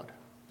from God.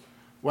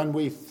 When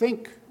we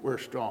think we're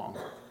strong,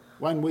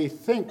 when we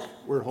think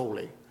we're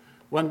holy,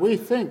 when we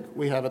think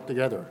we have it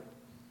together.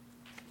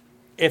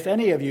 If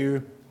any of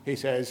you, he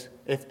says,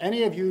 if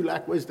any of you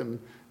lack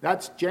wisdom,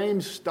 that's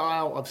James'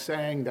 style of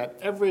saying that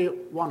every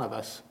one of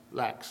us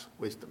lacks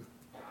wisdom.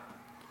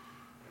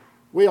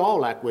 We all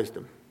lack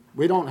wisdom.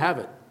 We don't have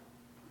it.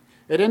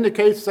 It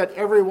indicates that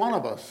every one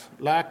of us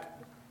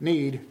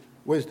need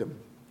wisdom.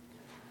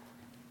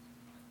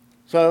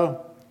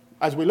 So,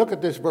 as we look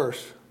at this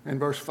verse, in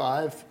verse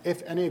 5,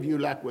 if any of you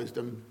lack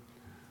wisdom,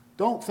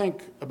 don't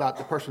think about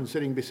the person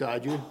sitting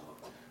beside you.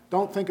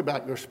 Don't think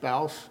about your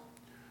spouse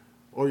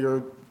or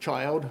your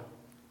child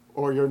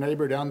or your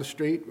neighbor down the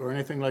street or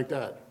anything like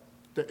that.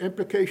 The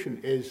implication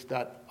is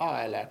that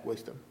I lack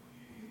wisdom.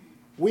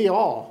 We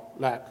all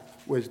lack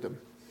wisdom.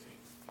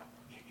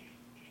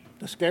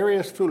 The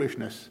scariest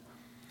foolishness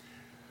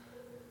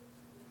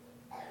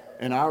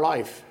in our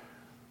life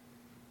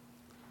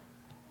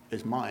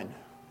is mine,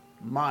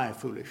 my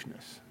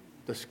foolishness.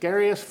 The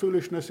scariest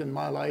foolishness in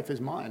my life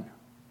is mine,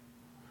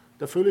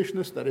 the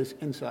foolishness that is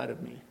inside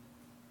of me.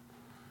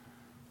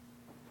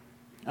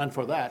 And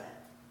for that,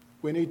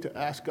 we need to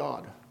ask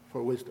God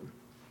for wisdom.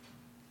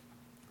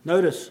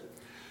 Notice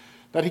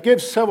that he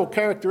gives several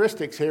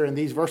characteristics here in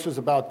these verses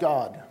about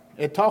God.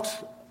 It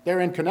talks,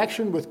 they're in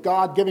connection with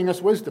God giving us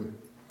wisdom.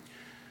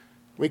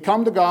 We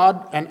come to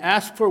God and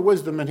ask for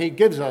wisdom, and he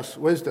gives us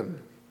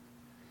wisdom.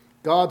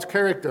 God's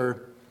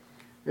character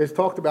is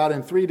talked about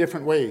in three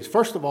different ways.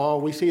 First of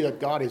all, we see that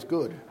God is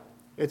good.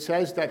 It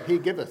says that he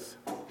giveth.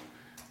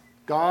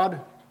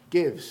 God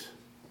gives.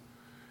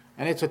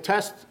 And it's a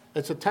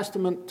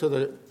testament to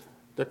the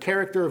the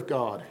character of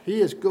God.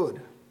 He is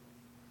good.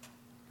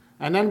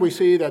 And then we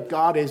see that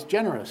God is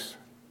generous.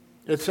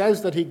 It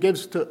says that he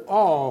gives to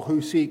all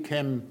who seek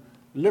him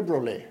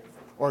liberally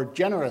or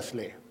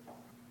generously.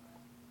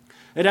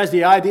 It has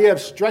the idea of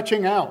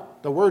stretching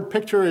out. The word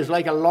picture is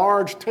like a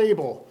large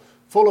table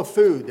full of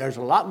food. There's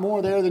a lot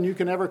more there than you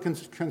can ever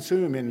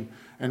consume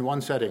in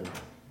one setting.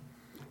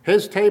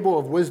 His table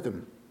of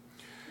wisdom.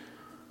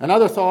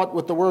 Another thought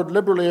with the word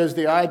liberally is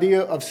the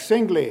idea of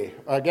singly.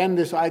 Again,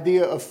 this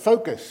idea of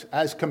focus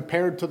as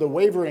compared to the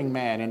wavering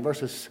man in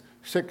verses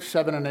 6,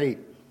 7, and 8.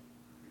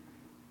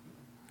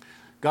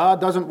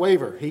 God doesn't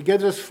waver. He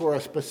gives us for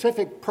a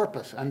specific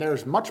purpose, and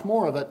there's much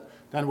more of it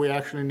than we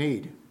actually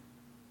need.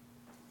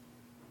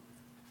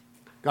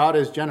 God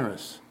is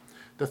generous.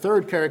 The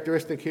third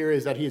characteristic here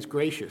is that he is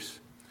gracious.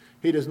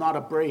 He does not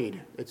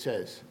upbraid, it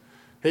says.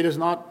 He does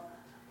not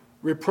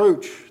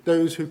reproach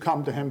those who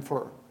come to him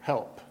for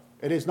help.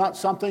 It is not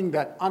something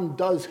that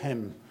undoes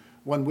him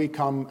when we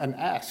come and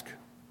ask.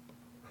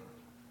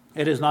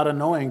 It is not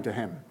annoying to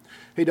him.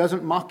 He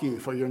doesn't mock you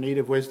for your need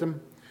of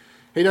wisdom.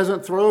 He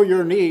doesn't throw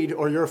your need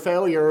or your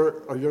failure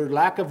or your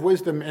lack of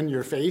wisdom in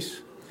your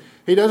face.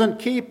 He doesn't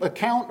keep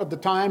account of the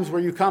times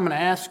where you come and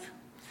ask.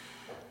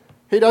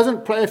 He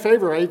doesn't play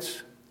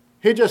favorites.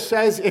 He just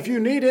says, if you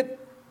need it,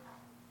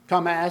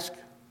 come ask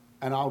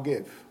and I'll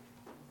give.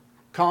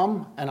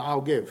 Come and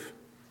I'll give.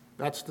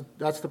 That's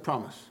the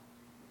promise.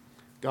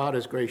 God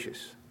is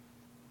gracious.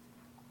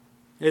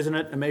 Isn't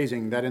it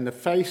amazing that in the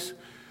face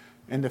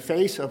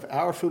of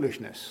our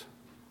foolishness,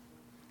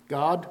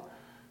 God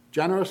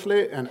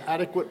generously and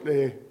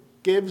adequately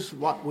gives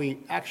what we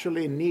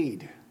actually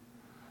need,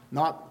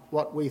 not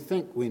what we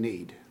think we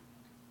need.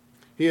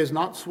 He is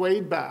not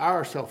swayed by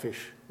our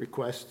selfish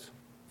requests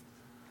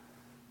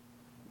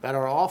that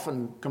are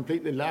often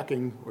completely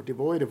lacking or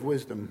devoid of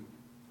wisdom,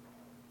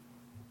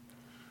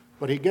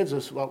 but he gives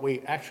us what we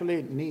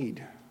actually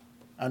need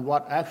and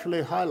what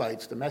actually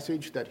highlights the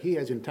message that he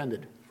has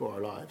intended for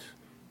our lives.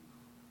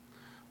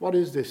 What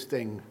is this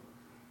thing,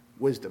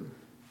 wisdom?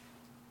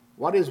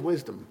 What is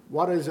wisdom?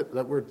 What is it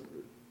that we're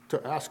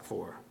to ask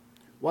for?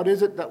 What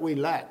is it that we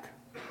lack,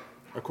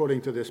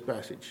 according to this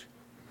passage?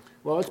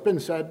 Well, it's been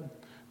said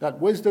that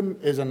wisdom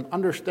is an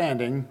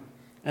understanding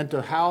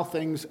into how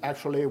things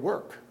actually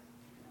work.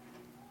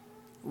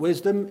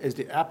 Wisdom is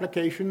the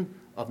application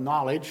of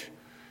knowledge.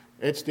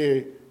 It's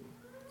the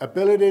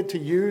ability to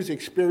use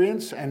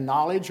experience and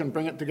knowledge and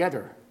bring it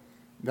together.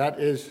 That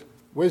is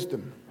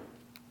wisdom.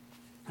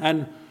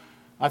 And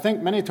I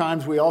think many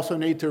times we also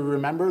need to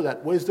remember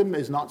that wisdom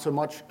is not so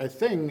much a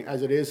thing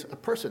as it is a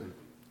person.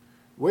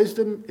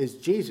 Wisdom is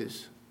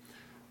Jesus,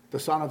 the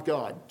Son of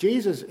God.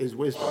 Jesus is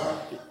wisdom,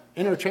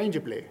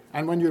 interchangeably.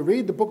 And when you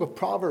read the book of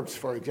Proverbs,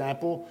 for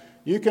example,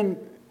 you can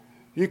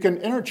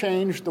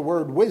interchange the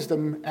word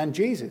wisdom and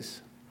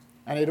Jesus,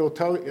 and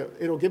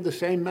it'll give the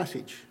same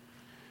message.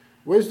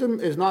 Wisdom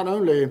is not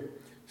only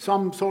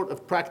some sort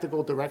of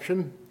practical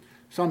direction,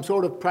 some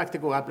sort of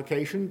practical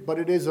application, but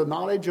it is a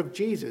knowledge of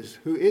Jesus,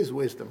 who is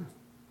wisdom.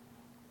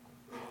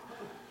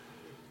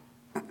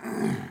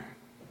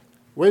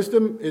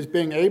 Wisdom is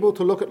being able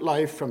to look at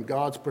life from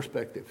God's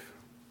perspective.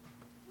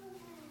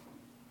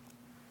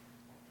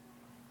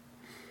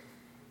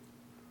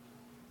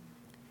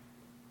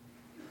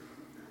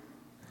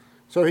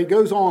 So he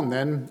goes on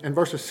then in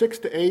verses 6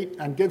 to 8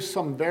 and gives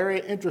some very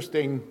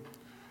interesting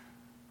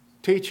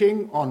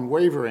teaching on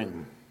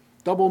wavering,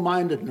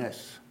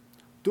 double-mindedness.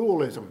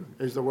 Dualism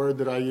is the word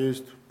that I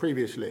used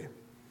previously.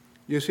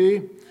 You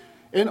see,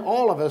 in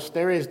all of us,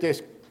 there is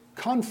this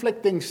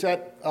conflicting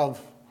set of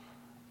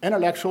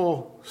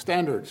intellectual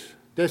standards,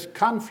 this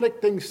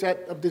conflicting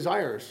set of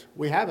desires.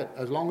 We have it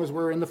as long as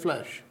we're in the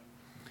flesh.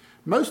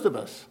 Most of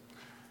us,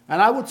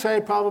 and I would say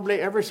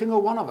probably every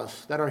single one of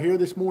us that are here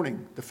this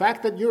morning, the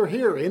fact that you're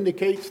here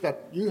indicates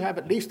that you have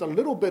at least a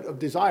little bit of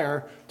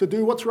desire to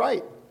do what's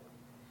right.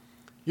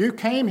 You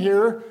came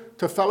here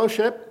to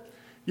fellowship.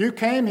 You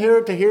came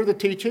here to hear the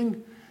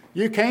teaching.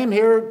 You came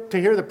here to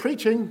hear the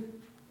preaching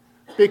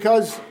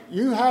because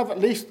you have at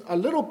least a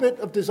little bit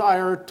of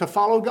desire to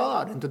follow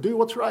God and to do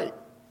what's right.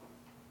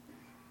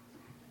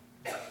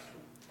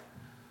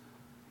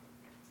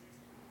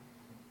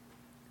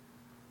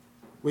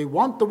 We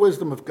want the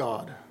wisdom of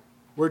God.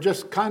 We're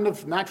just kind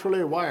of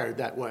naturally wired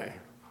that way.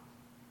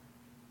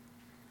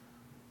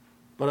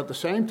 But at the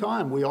same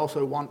time, we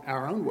also want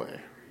our own way.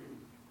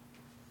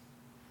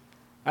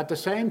 At the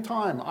same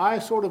time, I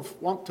sort of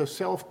want to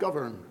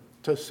self-govern,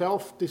 to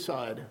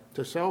self-decide,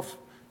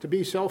 to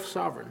be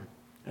self-sovereign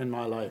in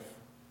my life.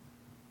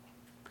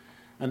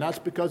 And that's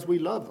because we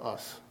love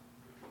us.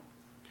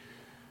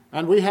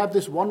 And we have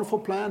this wonderful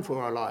plan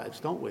for our lives,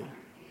 don't we?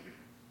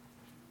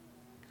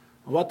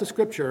 What the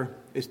Scripture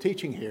is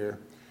teaching here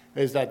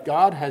is that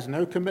God has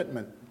no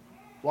commitment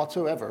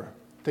whatsoever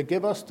to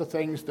give us the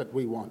things that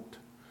we want,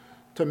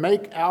 to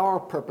make our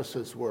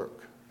purposes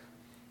work.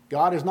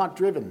 God is not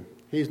driven.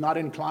 He's not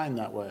inclined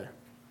that way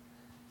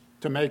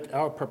to make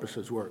our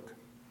purposes work.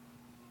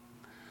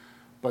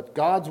 But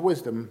God's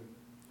wisdom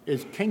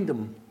is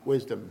kingdom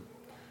wisdom.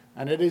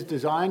 and it is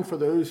designed for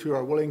those who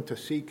are willing to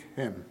seek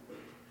Him.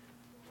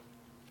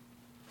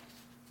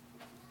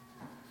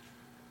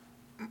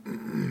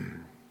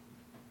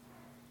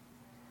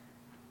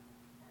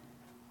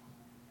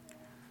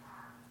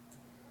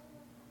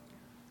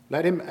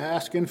 Let him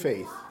ask in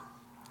faith,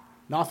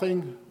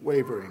 nothing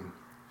wavering.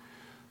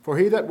 For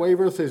he that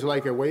wavereth is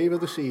like a wave of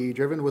the sea,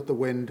 driven with the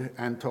wind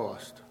and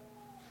tossed.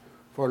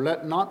 For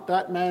let not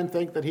that man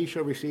think that he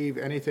shall receive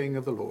anything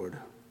of the Lord.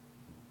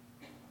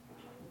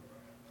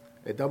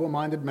 A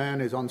double-minded man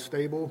is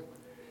unstable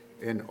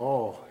in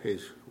all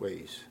his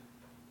ways.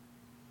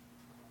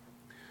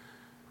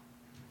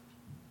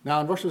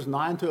 Now in verses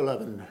 9 to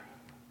 11,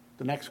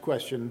 the next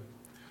question,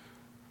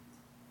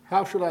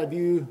 how should I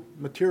view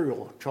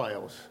material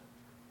trials?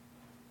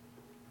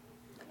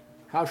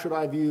 How should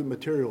I view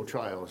material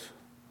trials?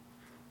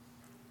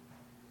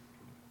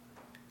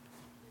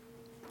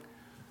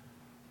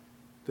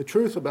 The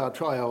truth about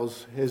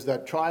trials is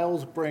that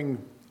trials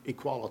bring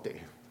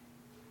equality.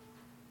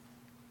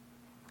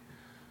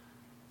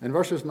 In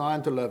verses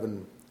 9 to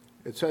 11,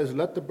 it says,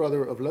 let the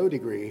brother of low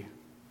degree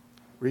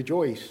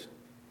rejoice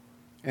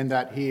in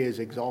that he is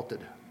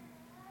exalted,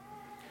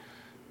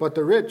 but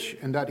the rich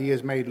in that he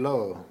is made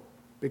low,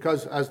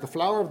 because as the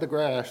flower of the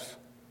grass,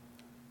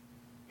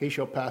 he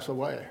shall pass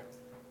away.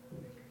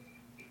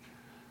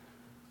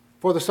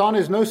 For the sun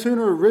is no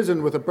sooner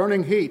risen with a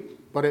burning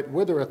heat, but it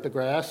withereth the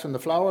grass, and the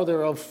flower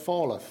thereof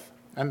falleth,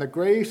 and the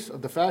grace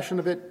of the fashion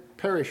of it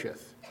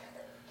perisheth.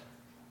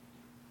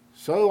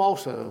 So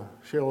also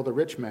shall the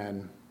rich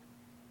man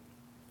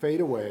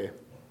fade away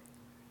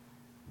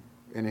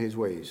in his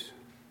ways.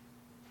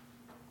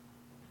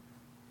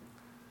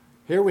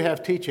 Here we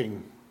have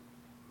teaching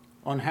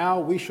on how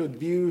we should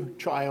view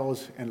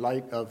trials in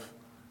light of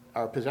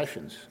our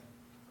possessions,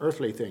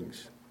 earthly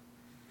things.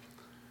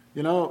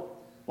 You know,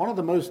 one of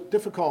the most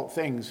difficult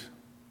things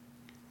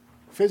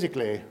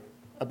physically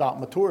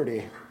about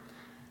maturity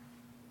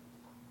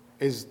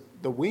is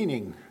the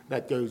weaning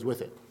that goes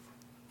with it.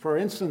 For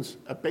instance,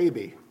 a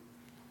baby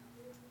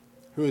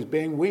who is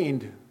being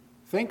weaned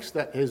thinks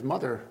that his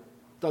mother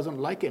doesn't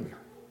like him.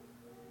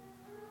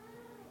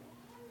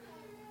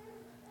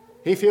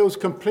 He feels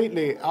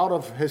completely out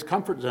of his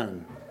comfort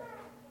zone.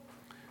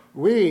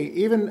 We,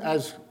 even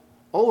as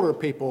older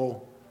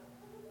people,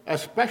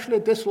 especially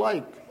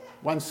dislike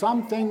when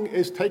something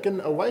is taken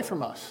away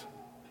from us.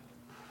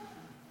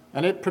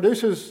 And it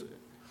produces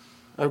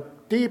a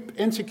deep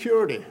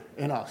insecurity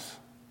in us.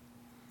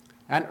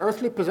 And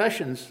earthly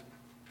possessions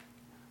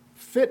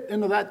fit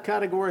into that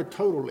category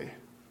totally.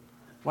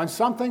 When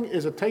something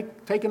is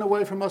taken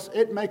away from us,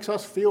 it makes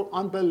us feel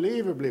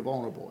unbelievably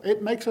vulnerable.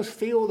 It makes us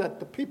feel that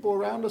the people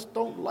around us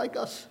don't like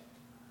us.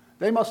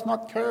 They must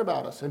not care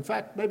about us. In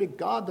fact, maybe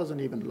God doesn't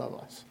even love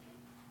us.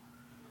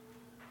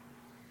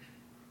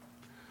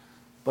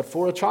 But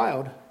for a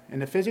child, in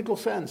the physical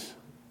sense,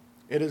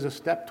 it is a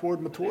step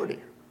toward maturity.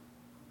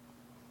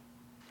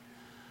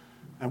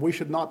 And we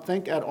should not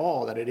think at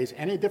all that it is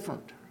any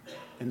different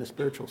in the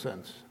spiritual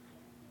sense.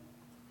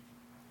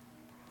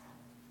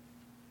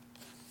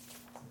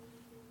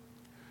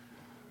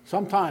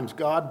 Sometimes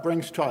God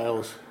brings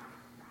trials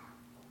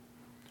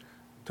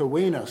to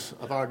wean us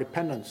of our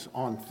dependence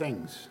on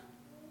things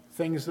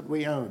that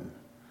we own,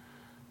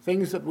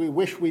 things that we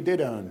wish we did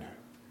own.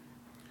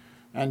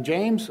 And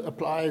James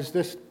applies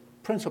this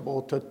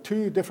principle to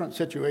two different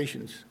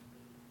situations.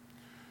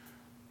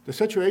 The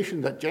situation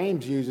that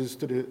James uses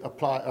to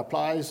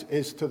applies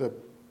is to the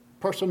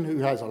person who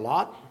has a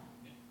lot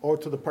or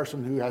to the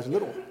person who has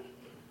little.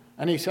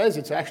 And he says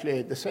it's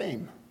actually the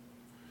same.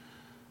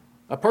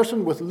 A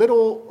person with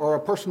little or a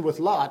person with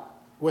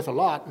a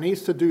lot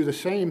needs to do the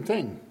same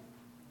thing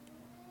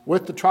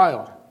with the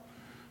trial.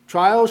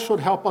 Trials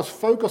should help us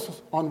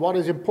focus on what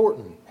is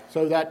important,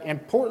 so that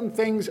important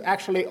things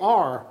actually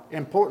are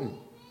important.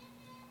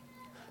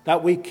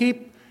 That we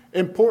keep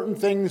important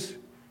things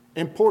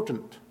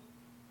important.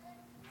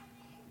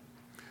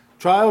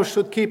 Trials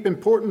should keep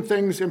important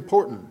things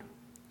important,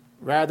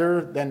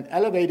 rather than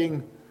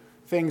elevating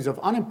things of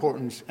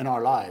unimportance in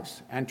our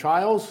lives. And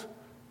trials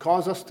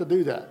cause us to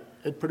do that.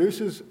 It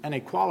produces an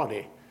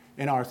equality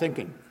in our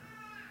thinking.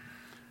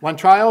 When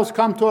trials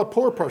come to a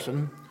poor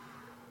person,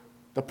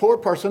 the poor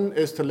person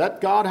is to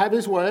let God have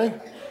his way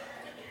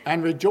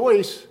and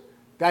rejoice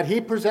that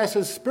he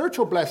possesses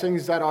spiritual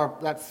blessings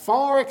that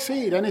far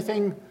exceed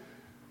anything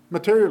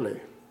materially.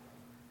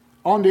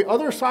 On the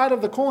other side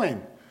of the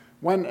coin,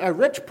 when a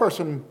rich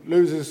person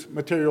loses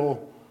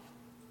material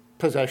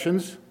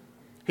possessions,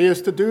 he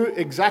is to do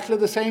exactly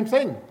the same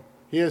thing.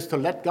 He is to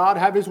let God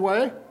have his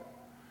way,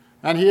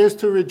 and he is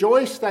to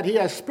rejoice that he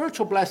has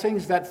spiritual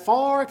blessings that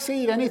far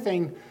exceed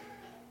anything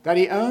that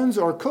he owns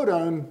or could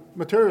own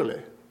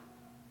materially.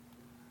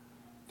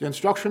 The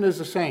instruction is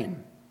the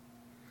same.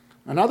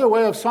 Another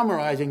way of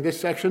summarizing this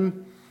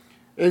section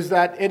is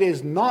that it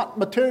is not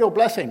material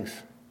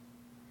blessings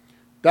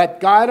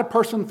that guide a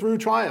person through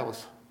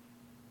trials,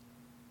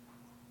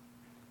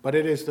 but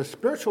it is the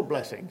spiritual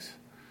blessings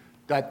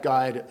that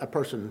guide a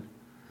person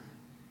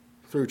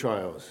through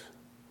trials.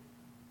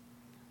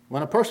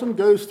 When a person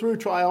goes through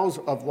trials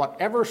of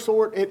whatever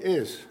sort it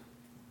is,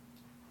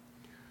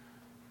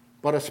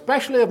 but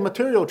especially of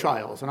material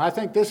trials, and I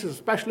think this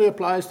especially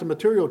applies to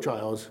material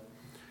trials,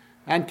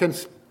 and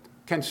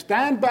can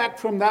stand back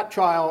from that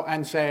trial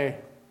and say,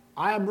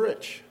 I am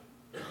rich.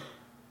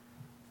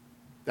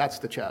 That's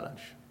the challenge.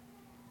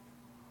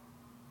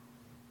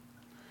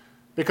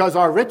 Because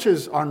our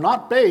riches are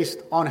not based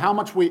on how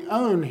much we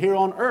own here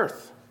on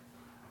earth.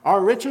 Our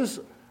riches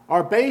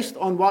are based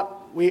on what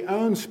we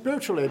own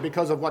spiritually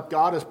because of what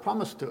God has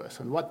promised to us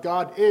and what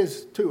God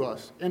is to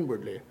us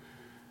inwardly.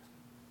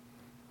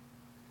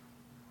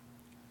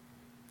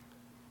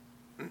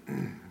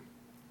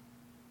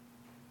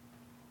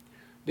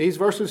 These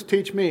verses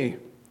teach me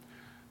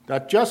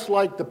that just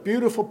like the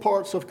beautiful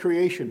parts of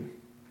creation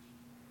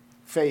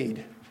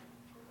fade,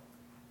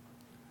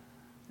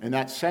 in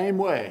that same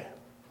way,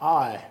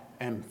 I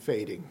am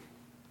fading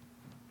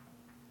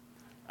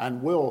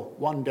and will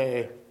one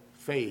day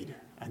fade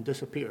and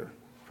disappear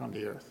from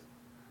the earth.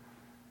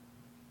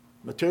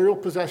 Material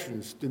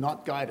possessions do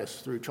not guide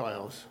us through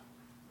trials.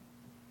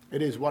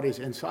 It is what is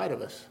inside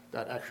of us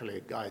that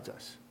actually guides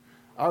us.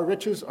 Our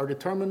riches are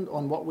determined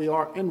on what we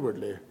are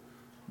inwardly,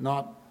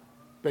 not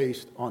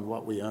based on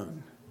what we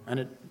own.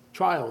 And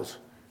trials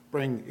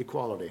bring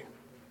equality.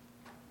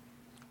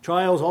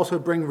 Trials also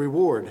bring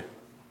reward.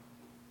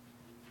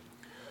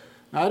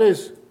 Now, it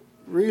is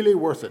really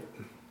worth it.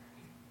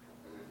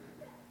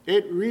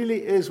 It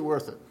really is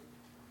worth it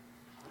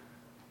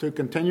to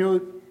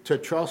continue to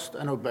trust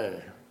and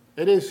obey.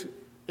 It is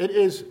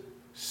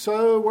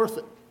so worth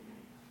it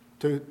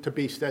to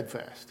be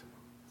steadfast.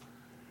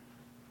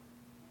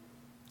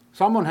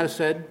 Someone has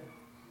said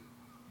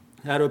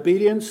that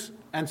obedience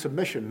and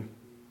submission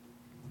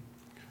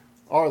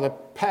are the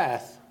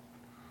path,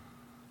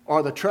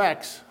 are the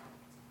tracks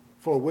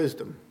for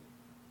wisdom.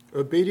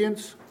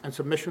 Obedience and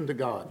submission to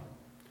God.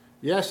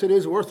 Yes, it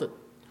is worth it.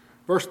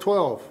 Verse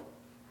 12,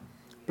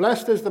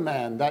 blessed is the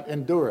man that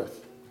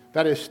endureth,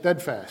 that is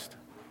steadfast.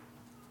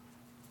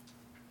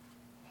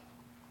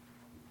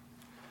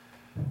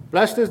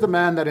 Blessed is the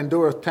man that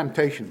endureth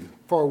temptation,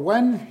 for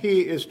when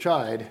he is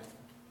tried,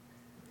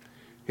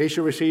 he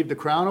shall receive the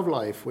crown of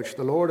life, which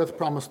the Lord hath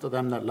promised to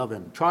them that love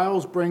him.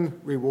 Trials bring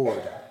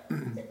reward.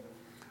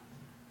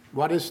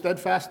 What is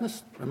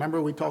steadfastness?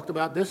 Remember we talked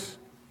about this?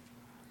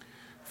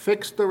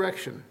 Fixed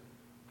direction,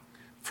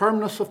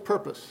 firmness of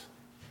purpose.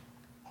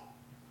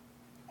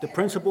 The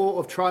principle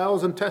of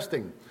trials and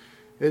testing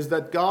is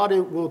that God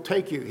will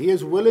take you. He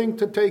is willing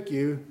to take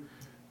you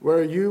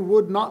where you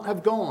would not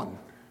have gone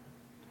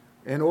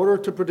in order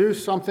to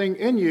produce something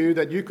in you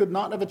that you could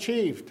not have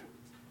achieved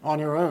on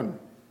your own.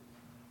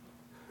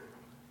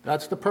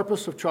 That's the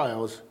purpose of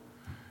trials.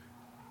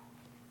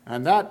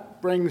 And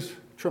that brings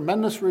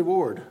tremendous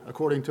reward,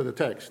 according to the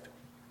text.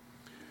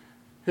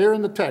 Here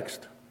in the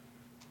text,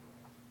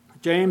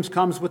 James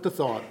comes with the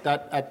thought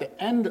that at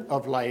the end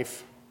of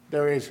life,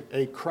 there is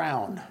a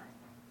crown.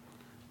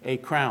 A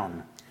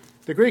crown.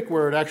 The Greek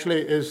word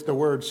actually is the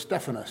word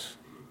Stephanos.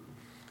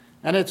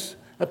 And it's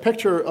a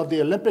picture of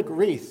the Olympic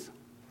wreath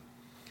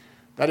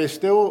that is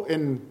still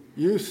in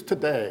use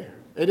today.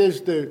 It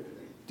is the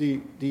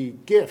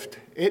gift.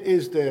 It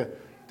is the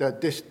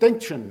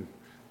distinction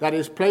that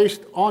is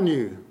placed on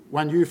you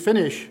when you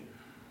finish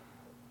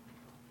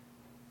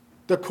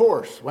the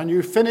course, when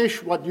you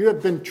finish what you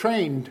have been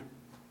trained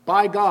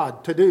by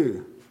God to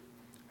do.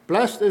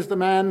 Blessed is the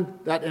man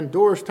that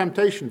endures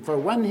temptation, for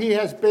when he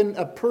has been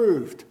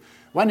approved,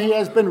 when he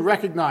has been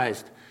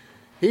recognized,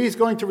 he's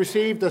going to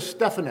receive the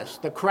Stephanos,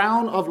 the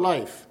crown of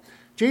life.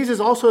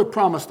 Jesus also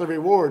promised the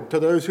reward to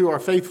those who are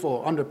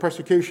faithful under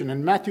persecution.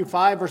 In Matthew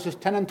 5, verses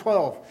 10 and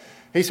 12,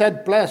 he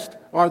said, blessed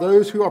are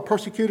those who are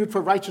persecuted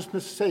for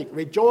righteousness' sake.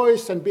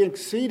 Rejoice and be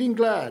exceeding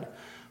glad,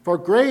 for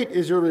great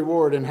is your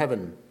reward in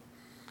heaven.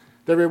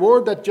 The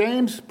reward that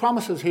James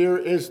promises here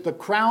is the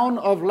crown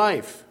of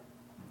life.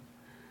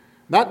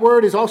 That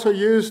word is also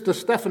used, the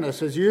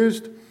Stephanos, is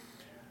used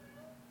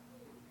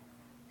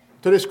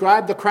to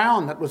describe the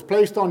crown that was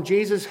placed on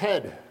Jesus'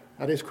 head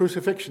at his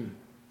crucifixion.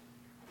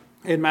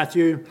 In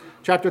Matthew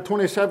chapter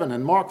 27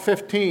 and Mark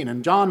 15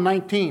 and John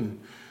 19,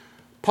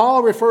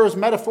 Paul refers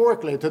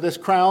metaphorically to this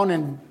crown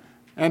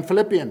in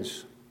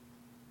Philippians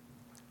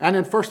and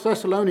in 1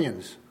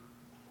 Thessalonians.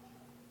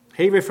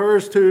 He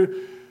refers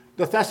to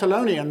the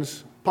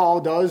Thessalonians,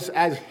 Paul does,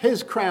 as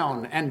his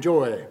crown and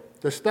joy,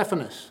 the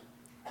Stephanos.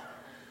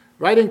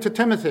 Writing to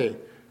Timothy,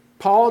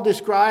 Paul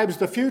describes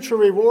the future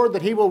reward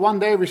that he will one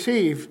day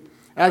receive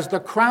as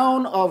the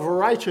crown of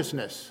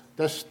righteousness,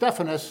 the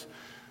Stephanos,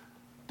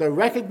 the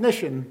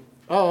recognition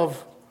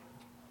of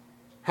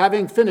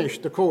having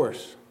finished the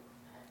course.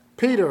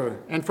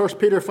 Peter, in 1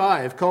 Peter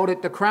 5, called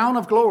it the crown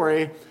of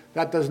glory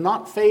that does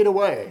not fade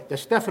away, the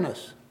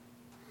Stephanos.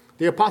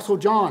 The Apostle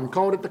John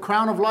called it the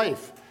crown of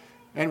life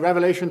in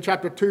Revelation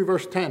chapter 2,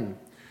 verse 10.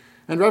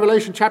 In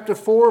Revelation chapter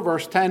 4,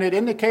 verse 10, it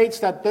indicates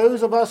that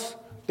those of us,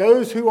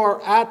 those who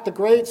are at the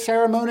great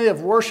ceremony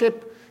of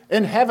worship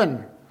in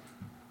heaven,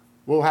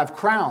 will have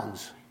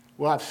crowns,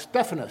 will have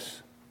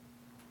Stephanos.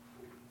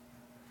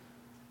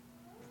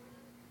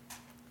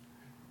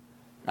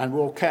 And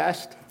we'll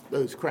cast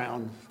those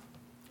crowns,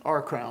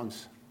 our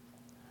crowns,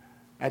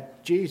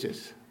 at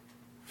Jesus'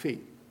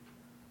 feet.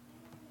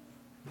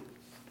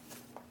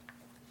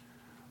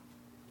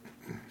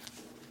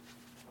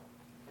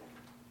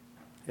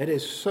 It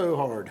is so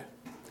hard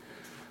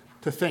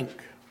to think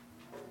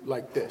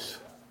like this.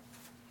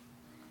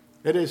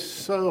 It is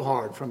so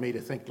hard for me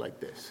to think like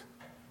this.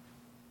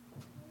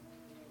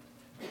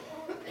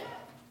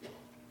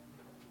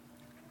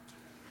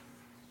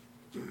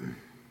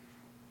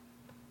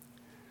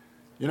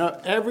 You know,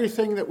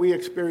 everything that we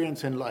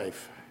experience in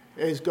life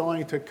is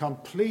going to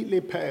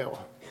completely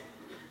pale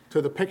to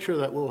the picture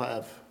that we'll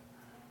have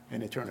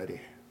in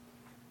eternity.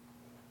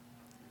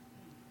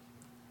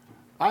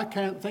 I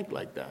can't think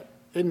like that.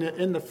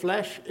 In the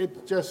flesh, it's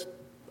just,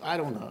 I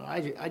don't know.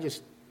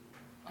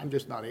 I'm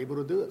just not able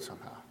to do it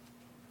somehow.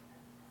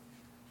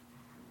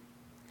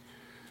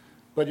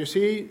 But you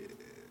see,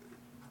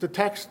 the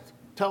text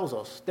tells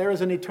us there is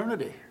an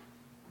eternity.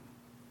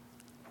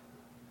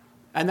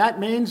 And that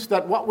means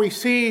that what we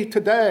see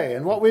today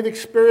and what we've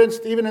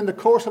experienced even in the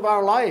course of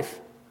our life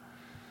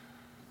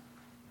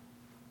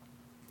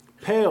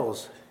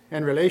pales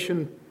in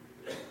relation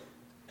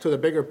to the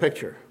bigger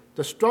picture.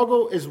 The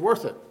struggle is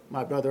worth it,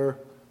 my brother,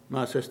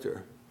 my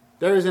sister.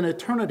 There is an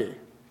eternity.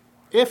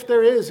 If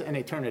there is an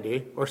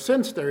eternity, or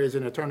since there is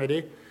an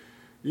eternity,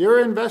 your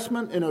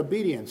investment in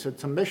obedience and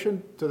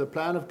submission to the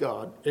plan of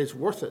God is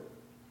worth it.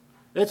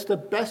 It's the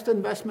best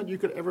investment you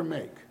could ever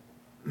make.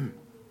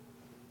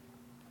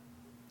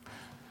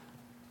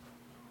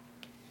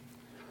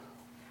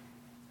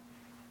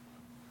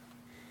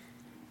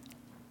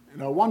 You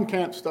know, one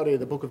can't study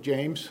the book of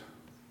James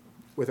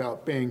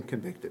without being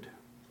convicted.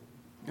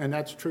 And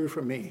that's true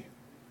for me.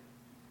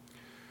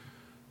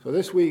 So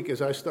this week,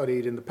 as I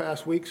studied, in the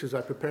past weeks as I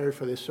prepared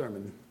for this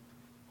sermon,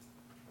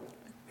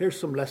 here's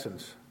some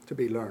lessons to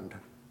be learned.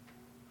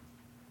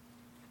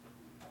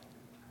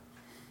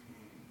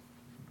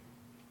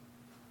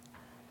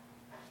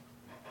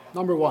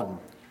 Number one,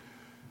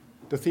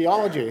 the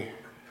theology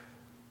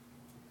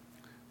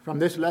from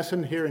this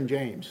lesson here in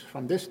James,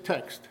 from this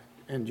text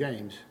in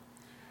James,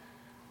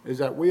 is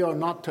that we are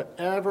not to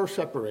ever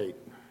separate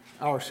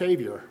our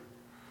Savior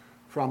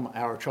from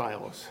our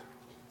trials.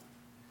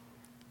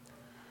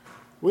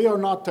 We are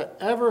not to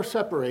ever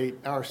separate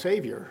our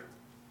Savior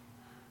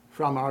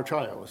from our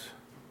trials.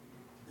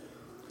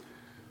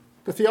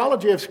 The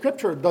theology of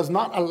Scripture does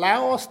not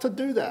allow us to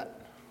do that.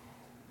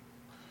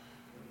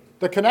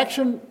 The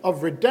connection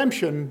of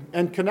redemption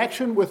and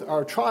connection with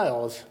our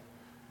trials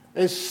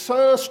is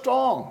so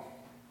strong.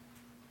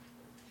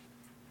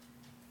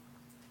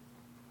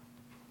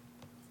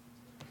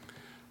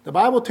 The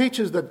Bible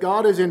teaches that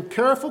God is in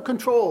careful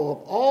control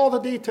of all the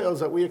details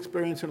that we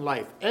experience in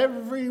life.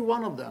 Every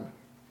one of them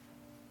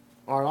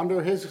are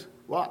under His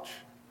watch.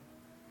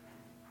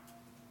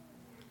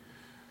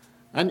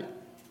 And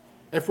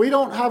if we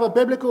don't have a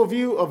biblical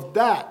view of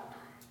that,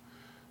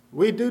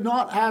 we do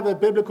not have a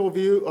biblical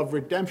view of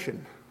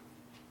redemption.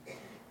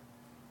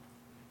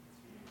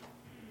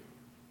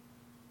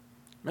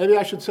 Maybe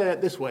I should say it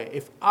this way.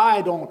 If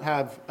I don't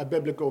have a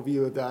biblical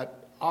view of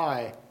that,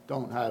 I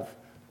don't have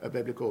a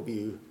biblical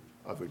view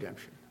of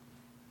redemption.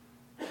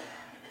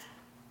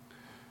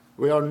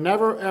 We are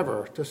never,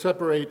 ever to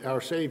separate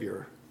our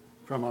Savior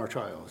from our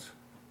trials.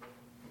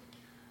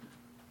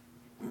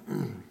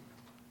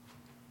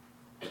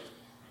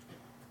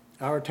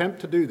 Our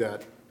attempt to do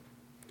that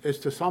is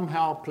to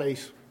somehow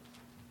place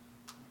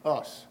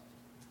us.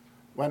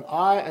 When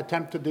I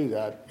attempt to do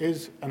that,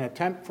 is an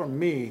attempt from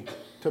me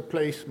to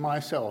place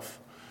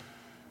myself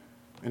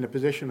in a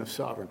position of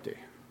sovereignty.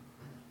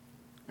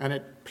 And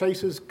it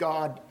places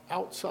God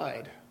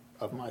outside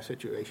of my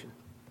situation,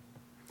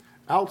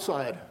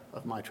 outside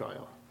of my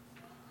trial.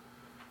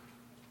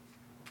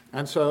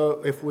 And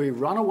so if we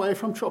run away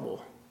from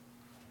trouble,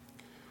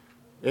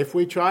 if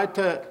we try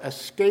to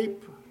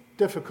escape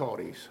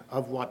difficulties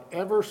of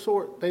whatever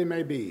sort they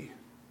may be,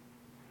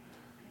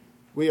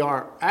 we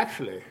are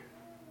actually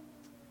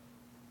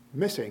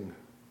missing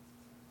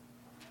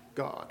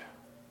God.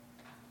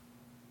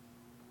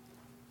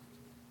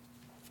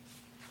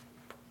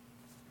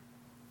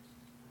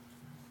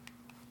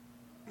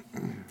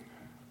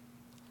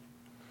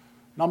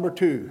 Number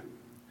two,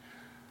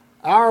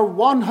 our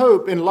one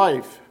hope in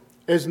life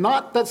is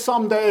not that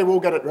someday we'll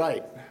get it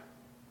right.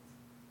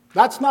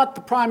 That's not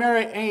the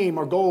primary aim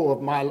or goal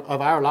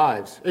of our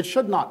lives. It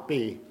should not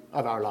be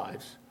of our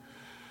lives.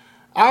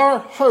 Our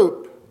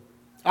hope,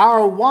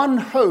 our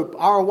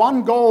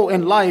one goal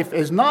in life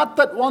is not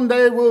that one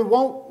day we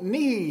won't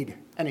need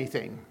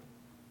anything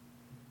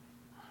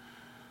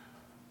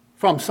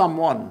from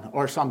someone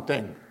or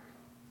something.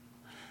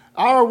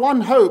 Our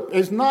one hope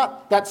is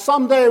not that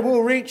someday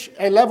we'll reach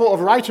a level of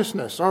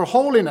righteousness or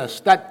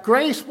holiness, that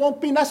grace won't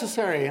be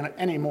necessary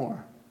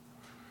anymore.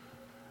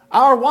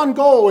 Our one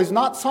goal is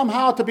not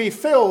somehow to be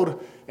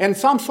filled in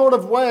some sort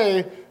of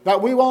way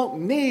that we won't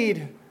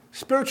need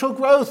spiritual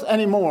growth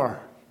anymore.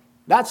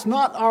 That's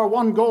not our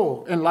one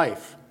goal in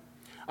life.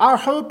 Our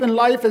hope in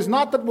life is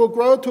not that we'll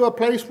grow to a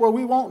place where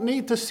we won't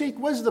need to seek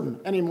wisdom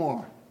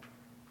anymore.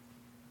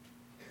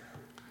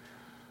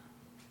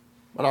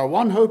 But our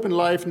one hope in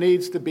life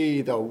needs to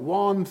be the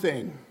one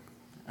thing,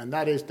 and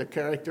that is the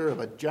character of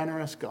a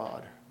generous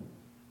God.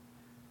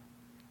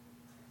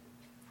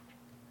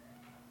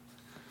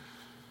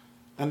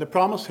 And the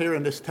promise here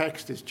in this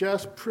text is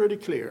just pretty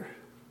clear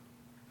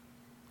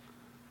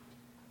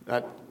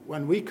that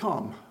when we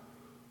come,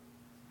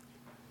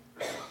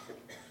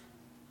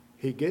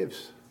 he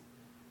gives.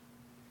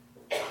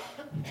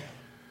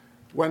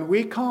 When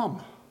we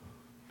come,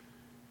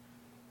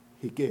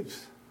 he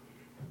gives.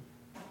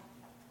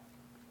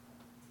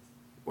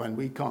 When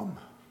we come,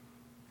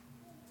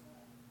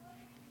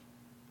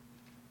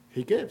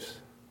 he gives.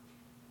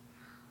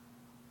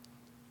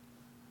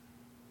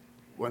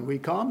 When we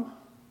come,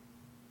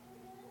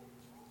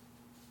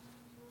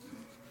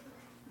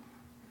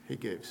 he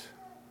gives.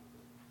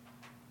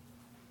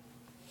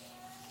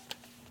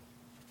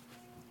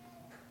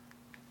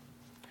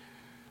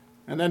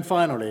 And then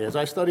finally, as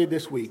I studied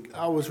this week,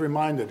 I was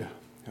reminded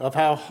of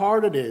how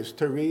hard it is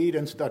to read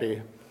and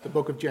study the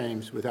book of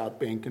James without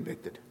being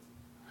convicted.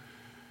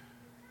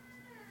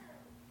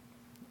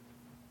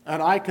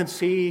 And I can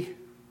see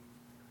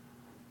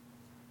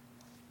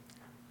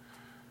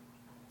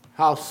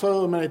how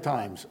so many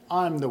times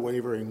I'm the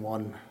wavering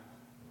one.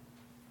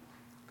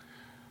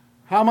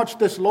 How much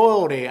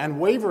disloyalty and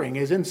wavering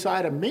is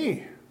inside of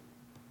me.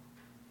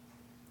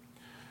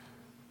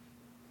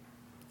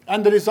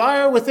 And the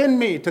desire within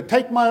me to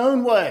take my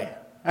own way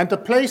and to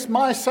place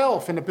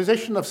myself in a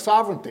position of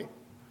sovereignty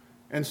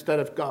instead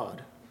of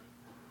God.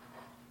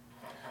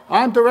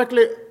 I'm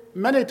directly,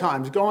 many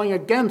times, going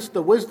against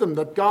the wisdom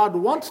that God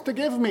wants to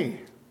give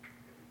me.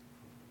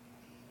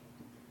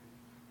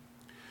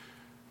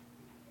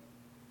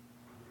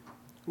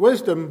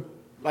 Wisdom,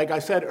 like I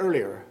said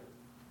earlier,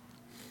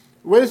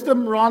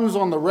 wisdom runs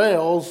on the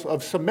rails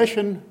of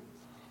submission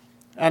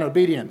and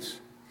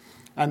obedience.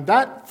 And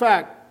that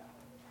fact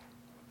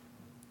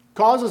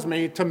causes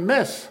me to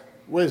miss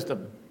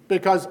wisdom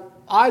because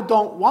I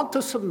don't want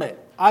to submit.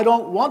 I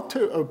don't want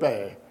to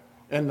obey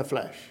in the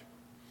flesh.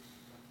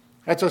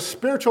 It's a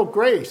spiritual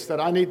grace that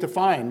I need to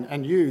find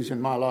and use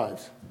in my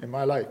life.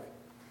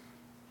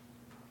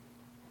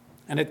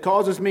 And it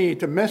causes me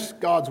to miss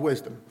God's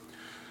wisdom.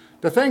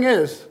 The thing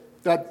is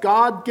that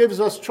God gives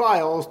us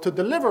trials to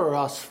deliver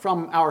us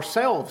from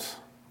ourselves.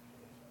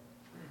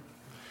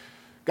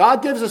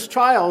 God gives us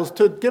trials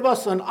to give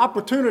us an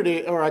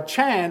opportunity or a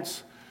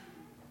chance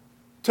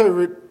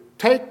to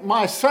take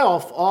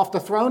myself off the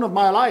throne of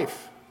my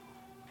life,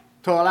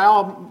 to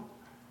allow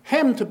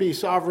him to be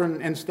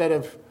sovereign instead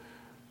of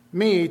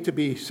me to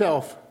be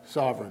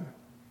self-sovereign.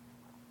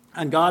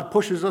 And God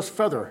pushes us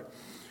further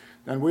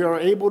than we are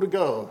able to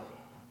go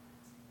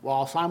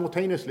while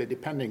simultaneously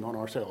depending on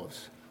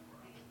ourselves.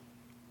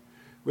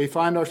 We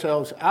find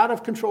ourselves out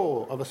of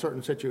control of a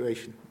certain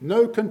situation,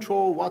 no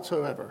control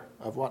whatsoever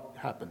of what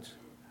happens.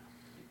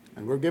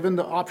 And we're given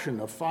the option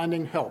of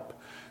finding help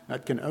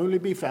that can only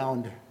be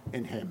found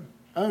in him.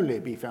 Only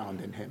be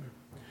found in him.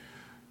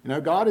 You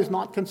know, God is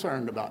not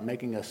concerned about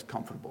making us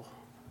comfortable.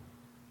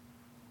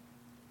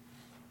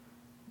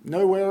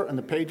 Nowhere in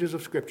the pages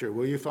of Scripture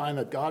will you find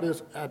that God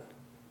is at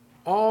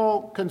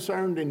all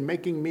concerned in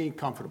making me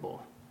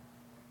comfortable.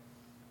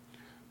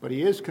 But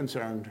he is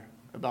concerned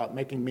about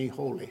making me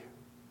holy.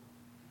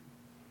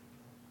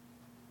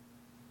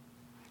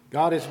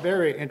 God is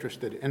very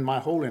interested in my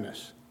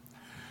holiness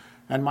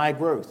and my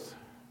growth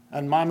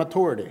and my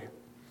maturity.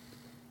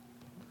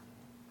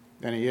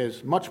 And he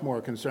is much more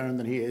concerned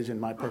than he is in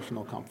my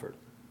personal comfort.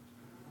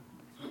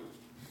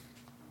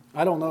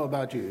 I don't know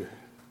about you,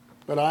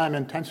 but I am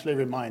intensely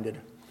reminded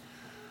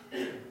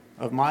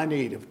of my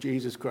need of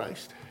Jesus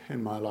Christ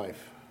in my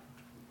life,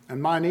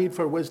 and my need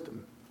for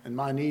wisdom, and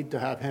my need to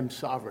have him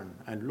sovereign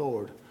and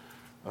Lord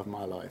of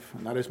my life.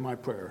 And that is my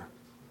prayer.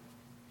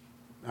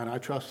 And I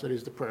trust that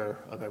is the prayer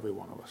of every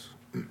one of us.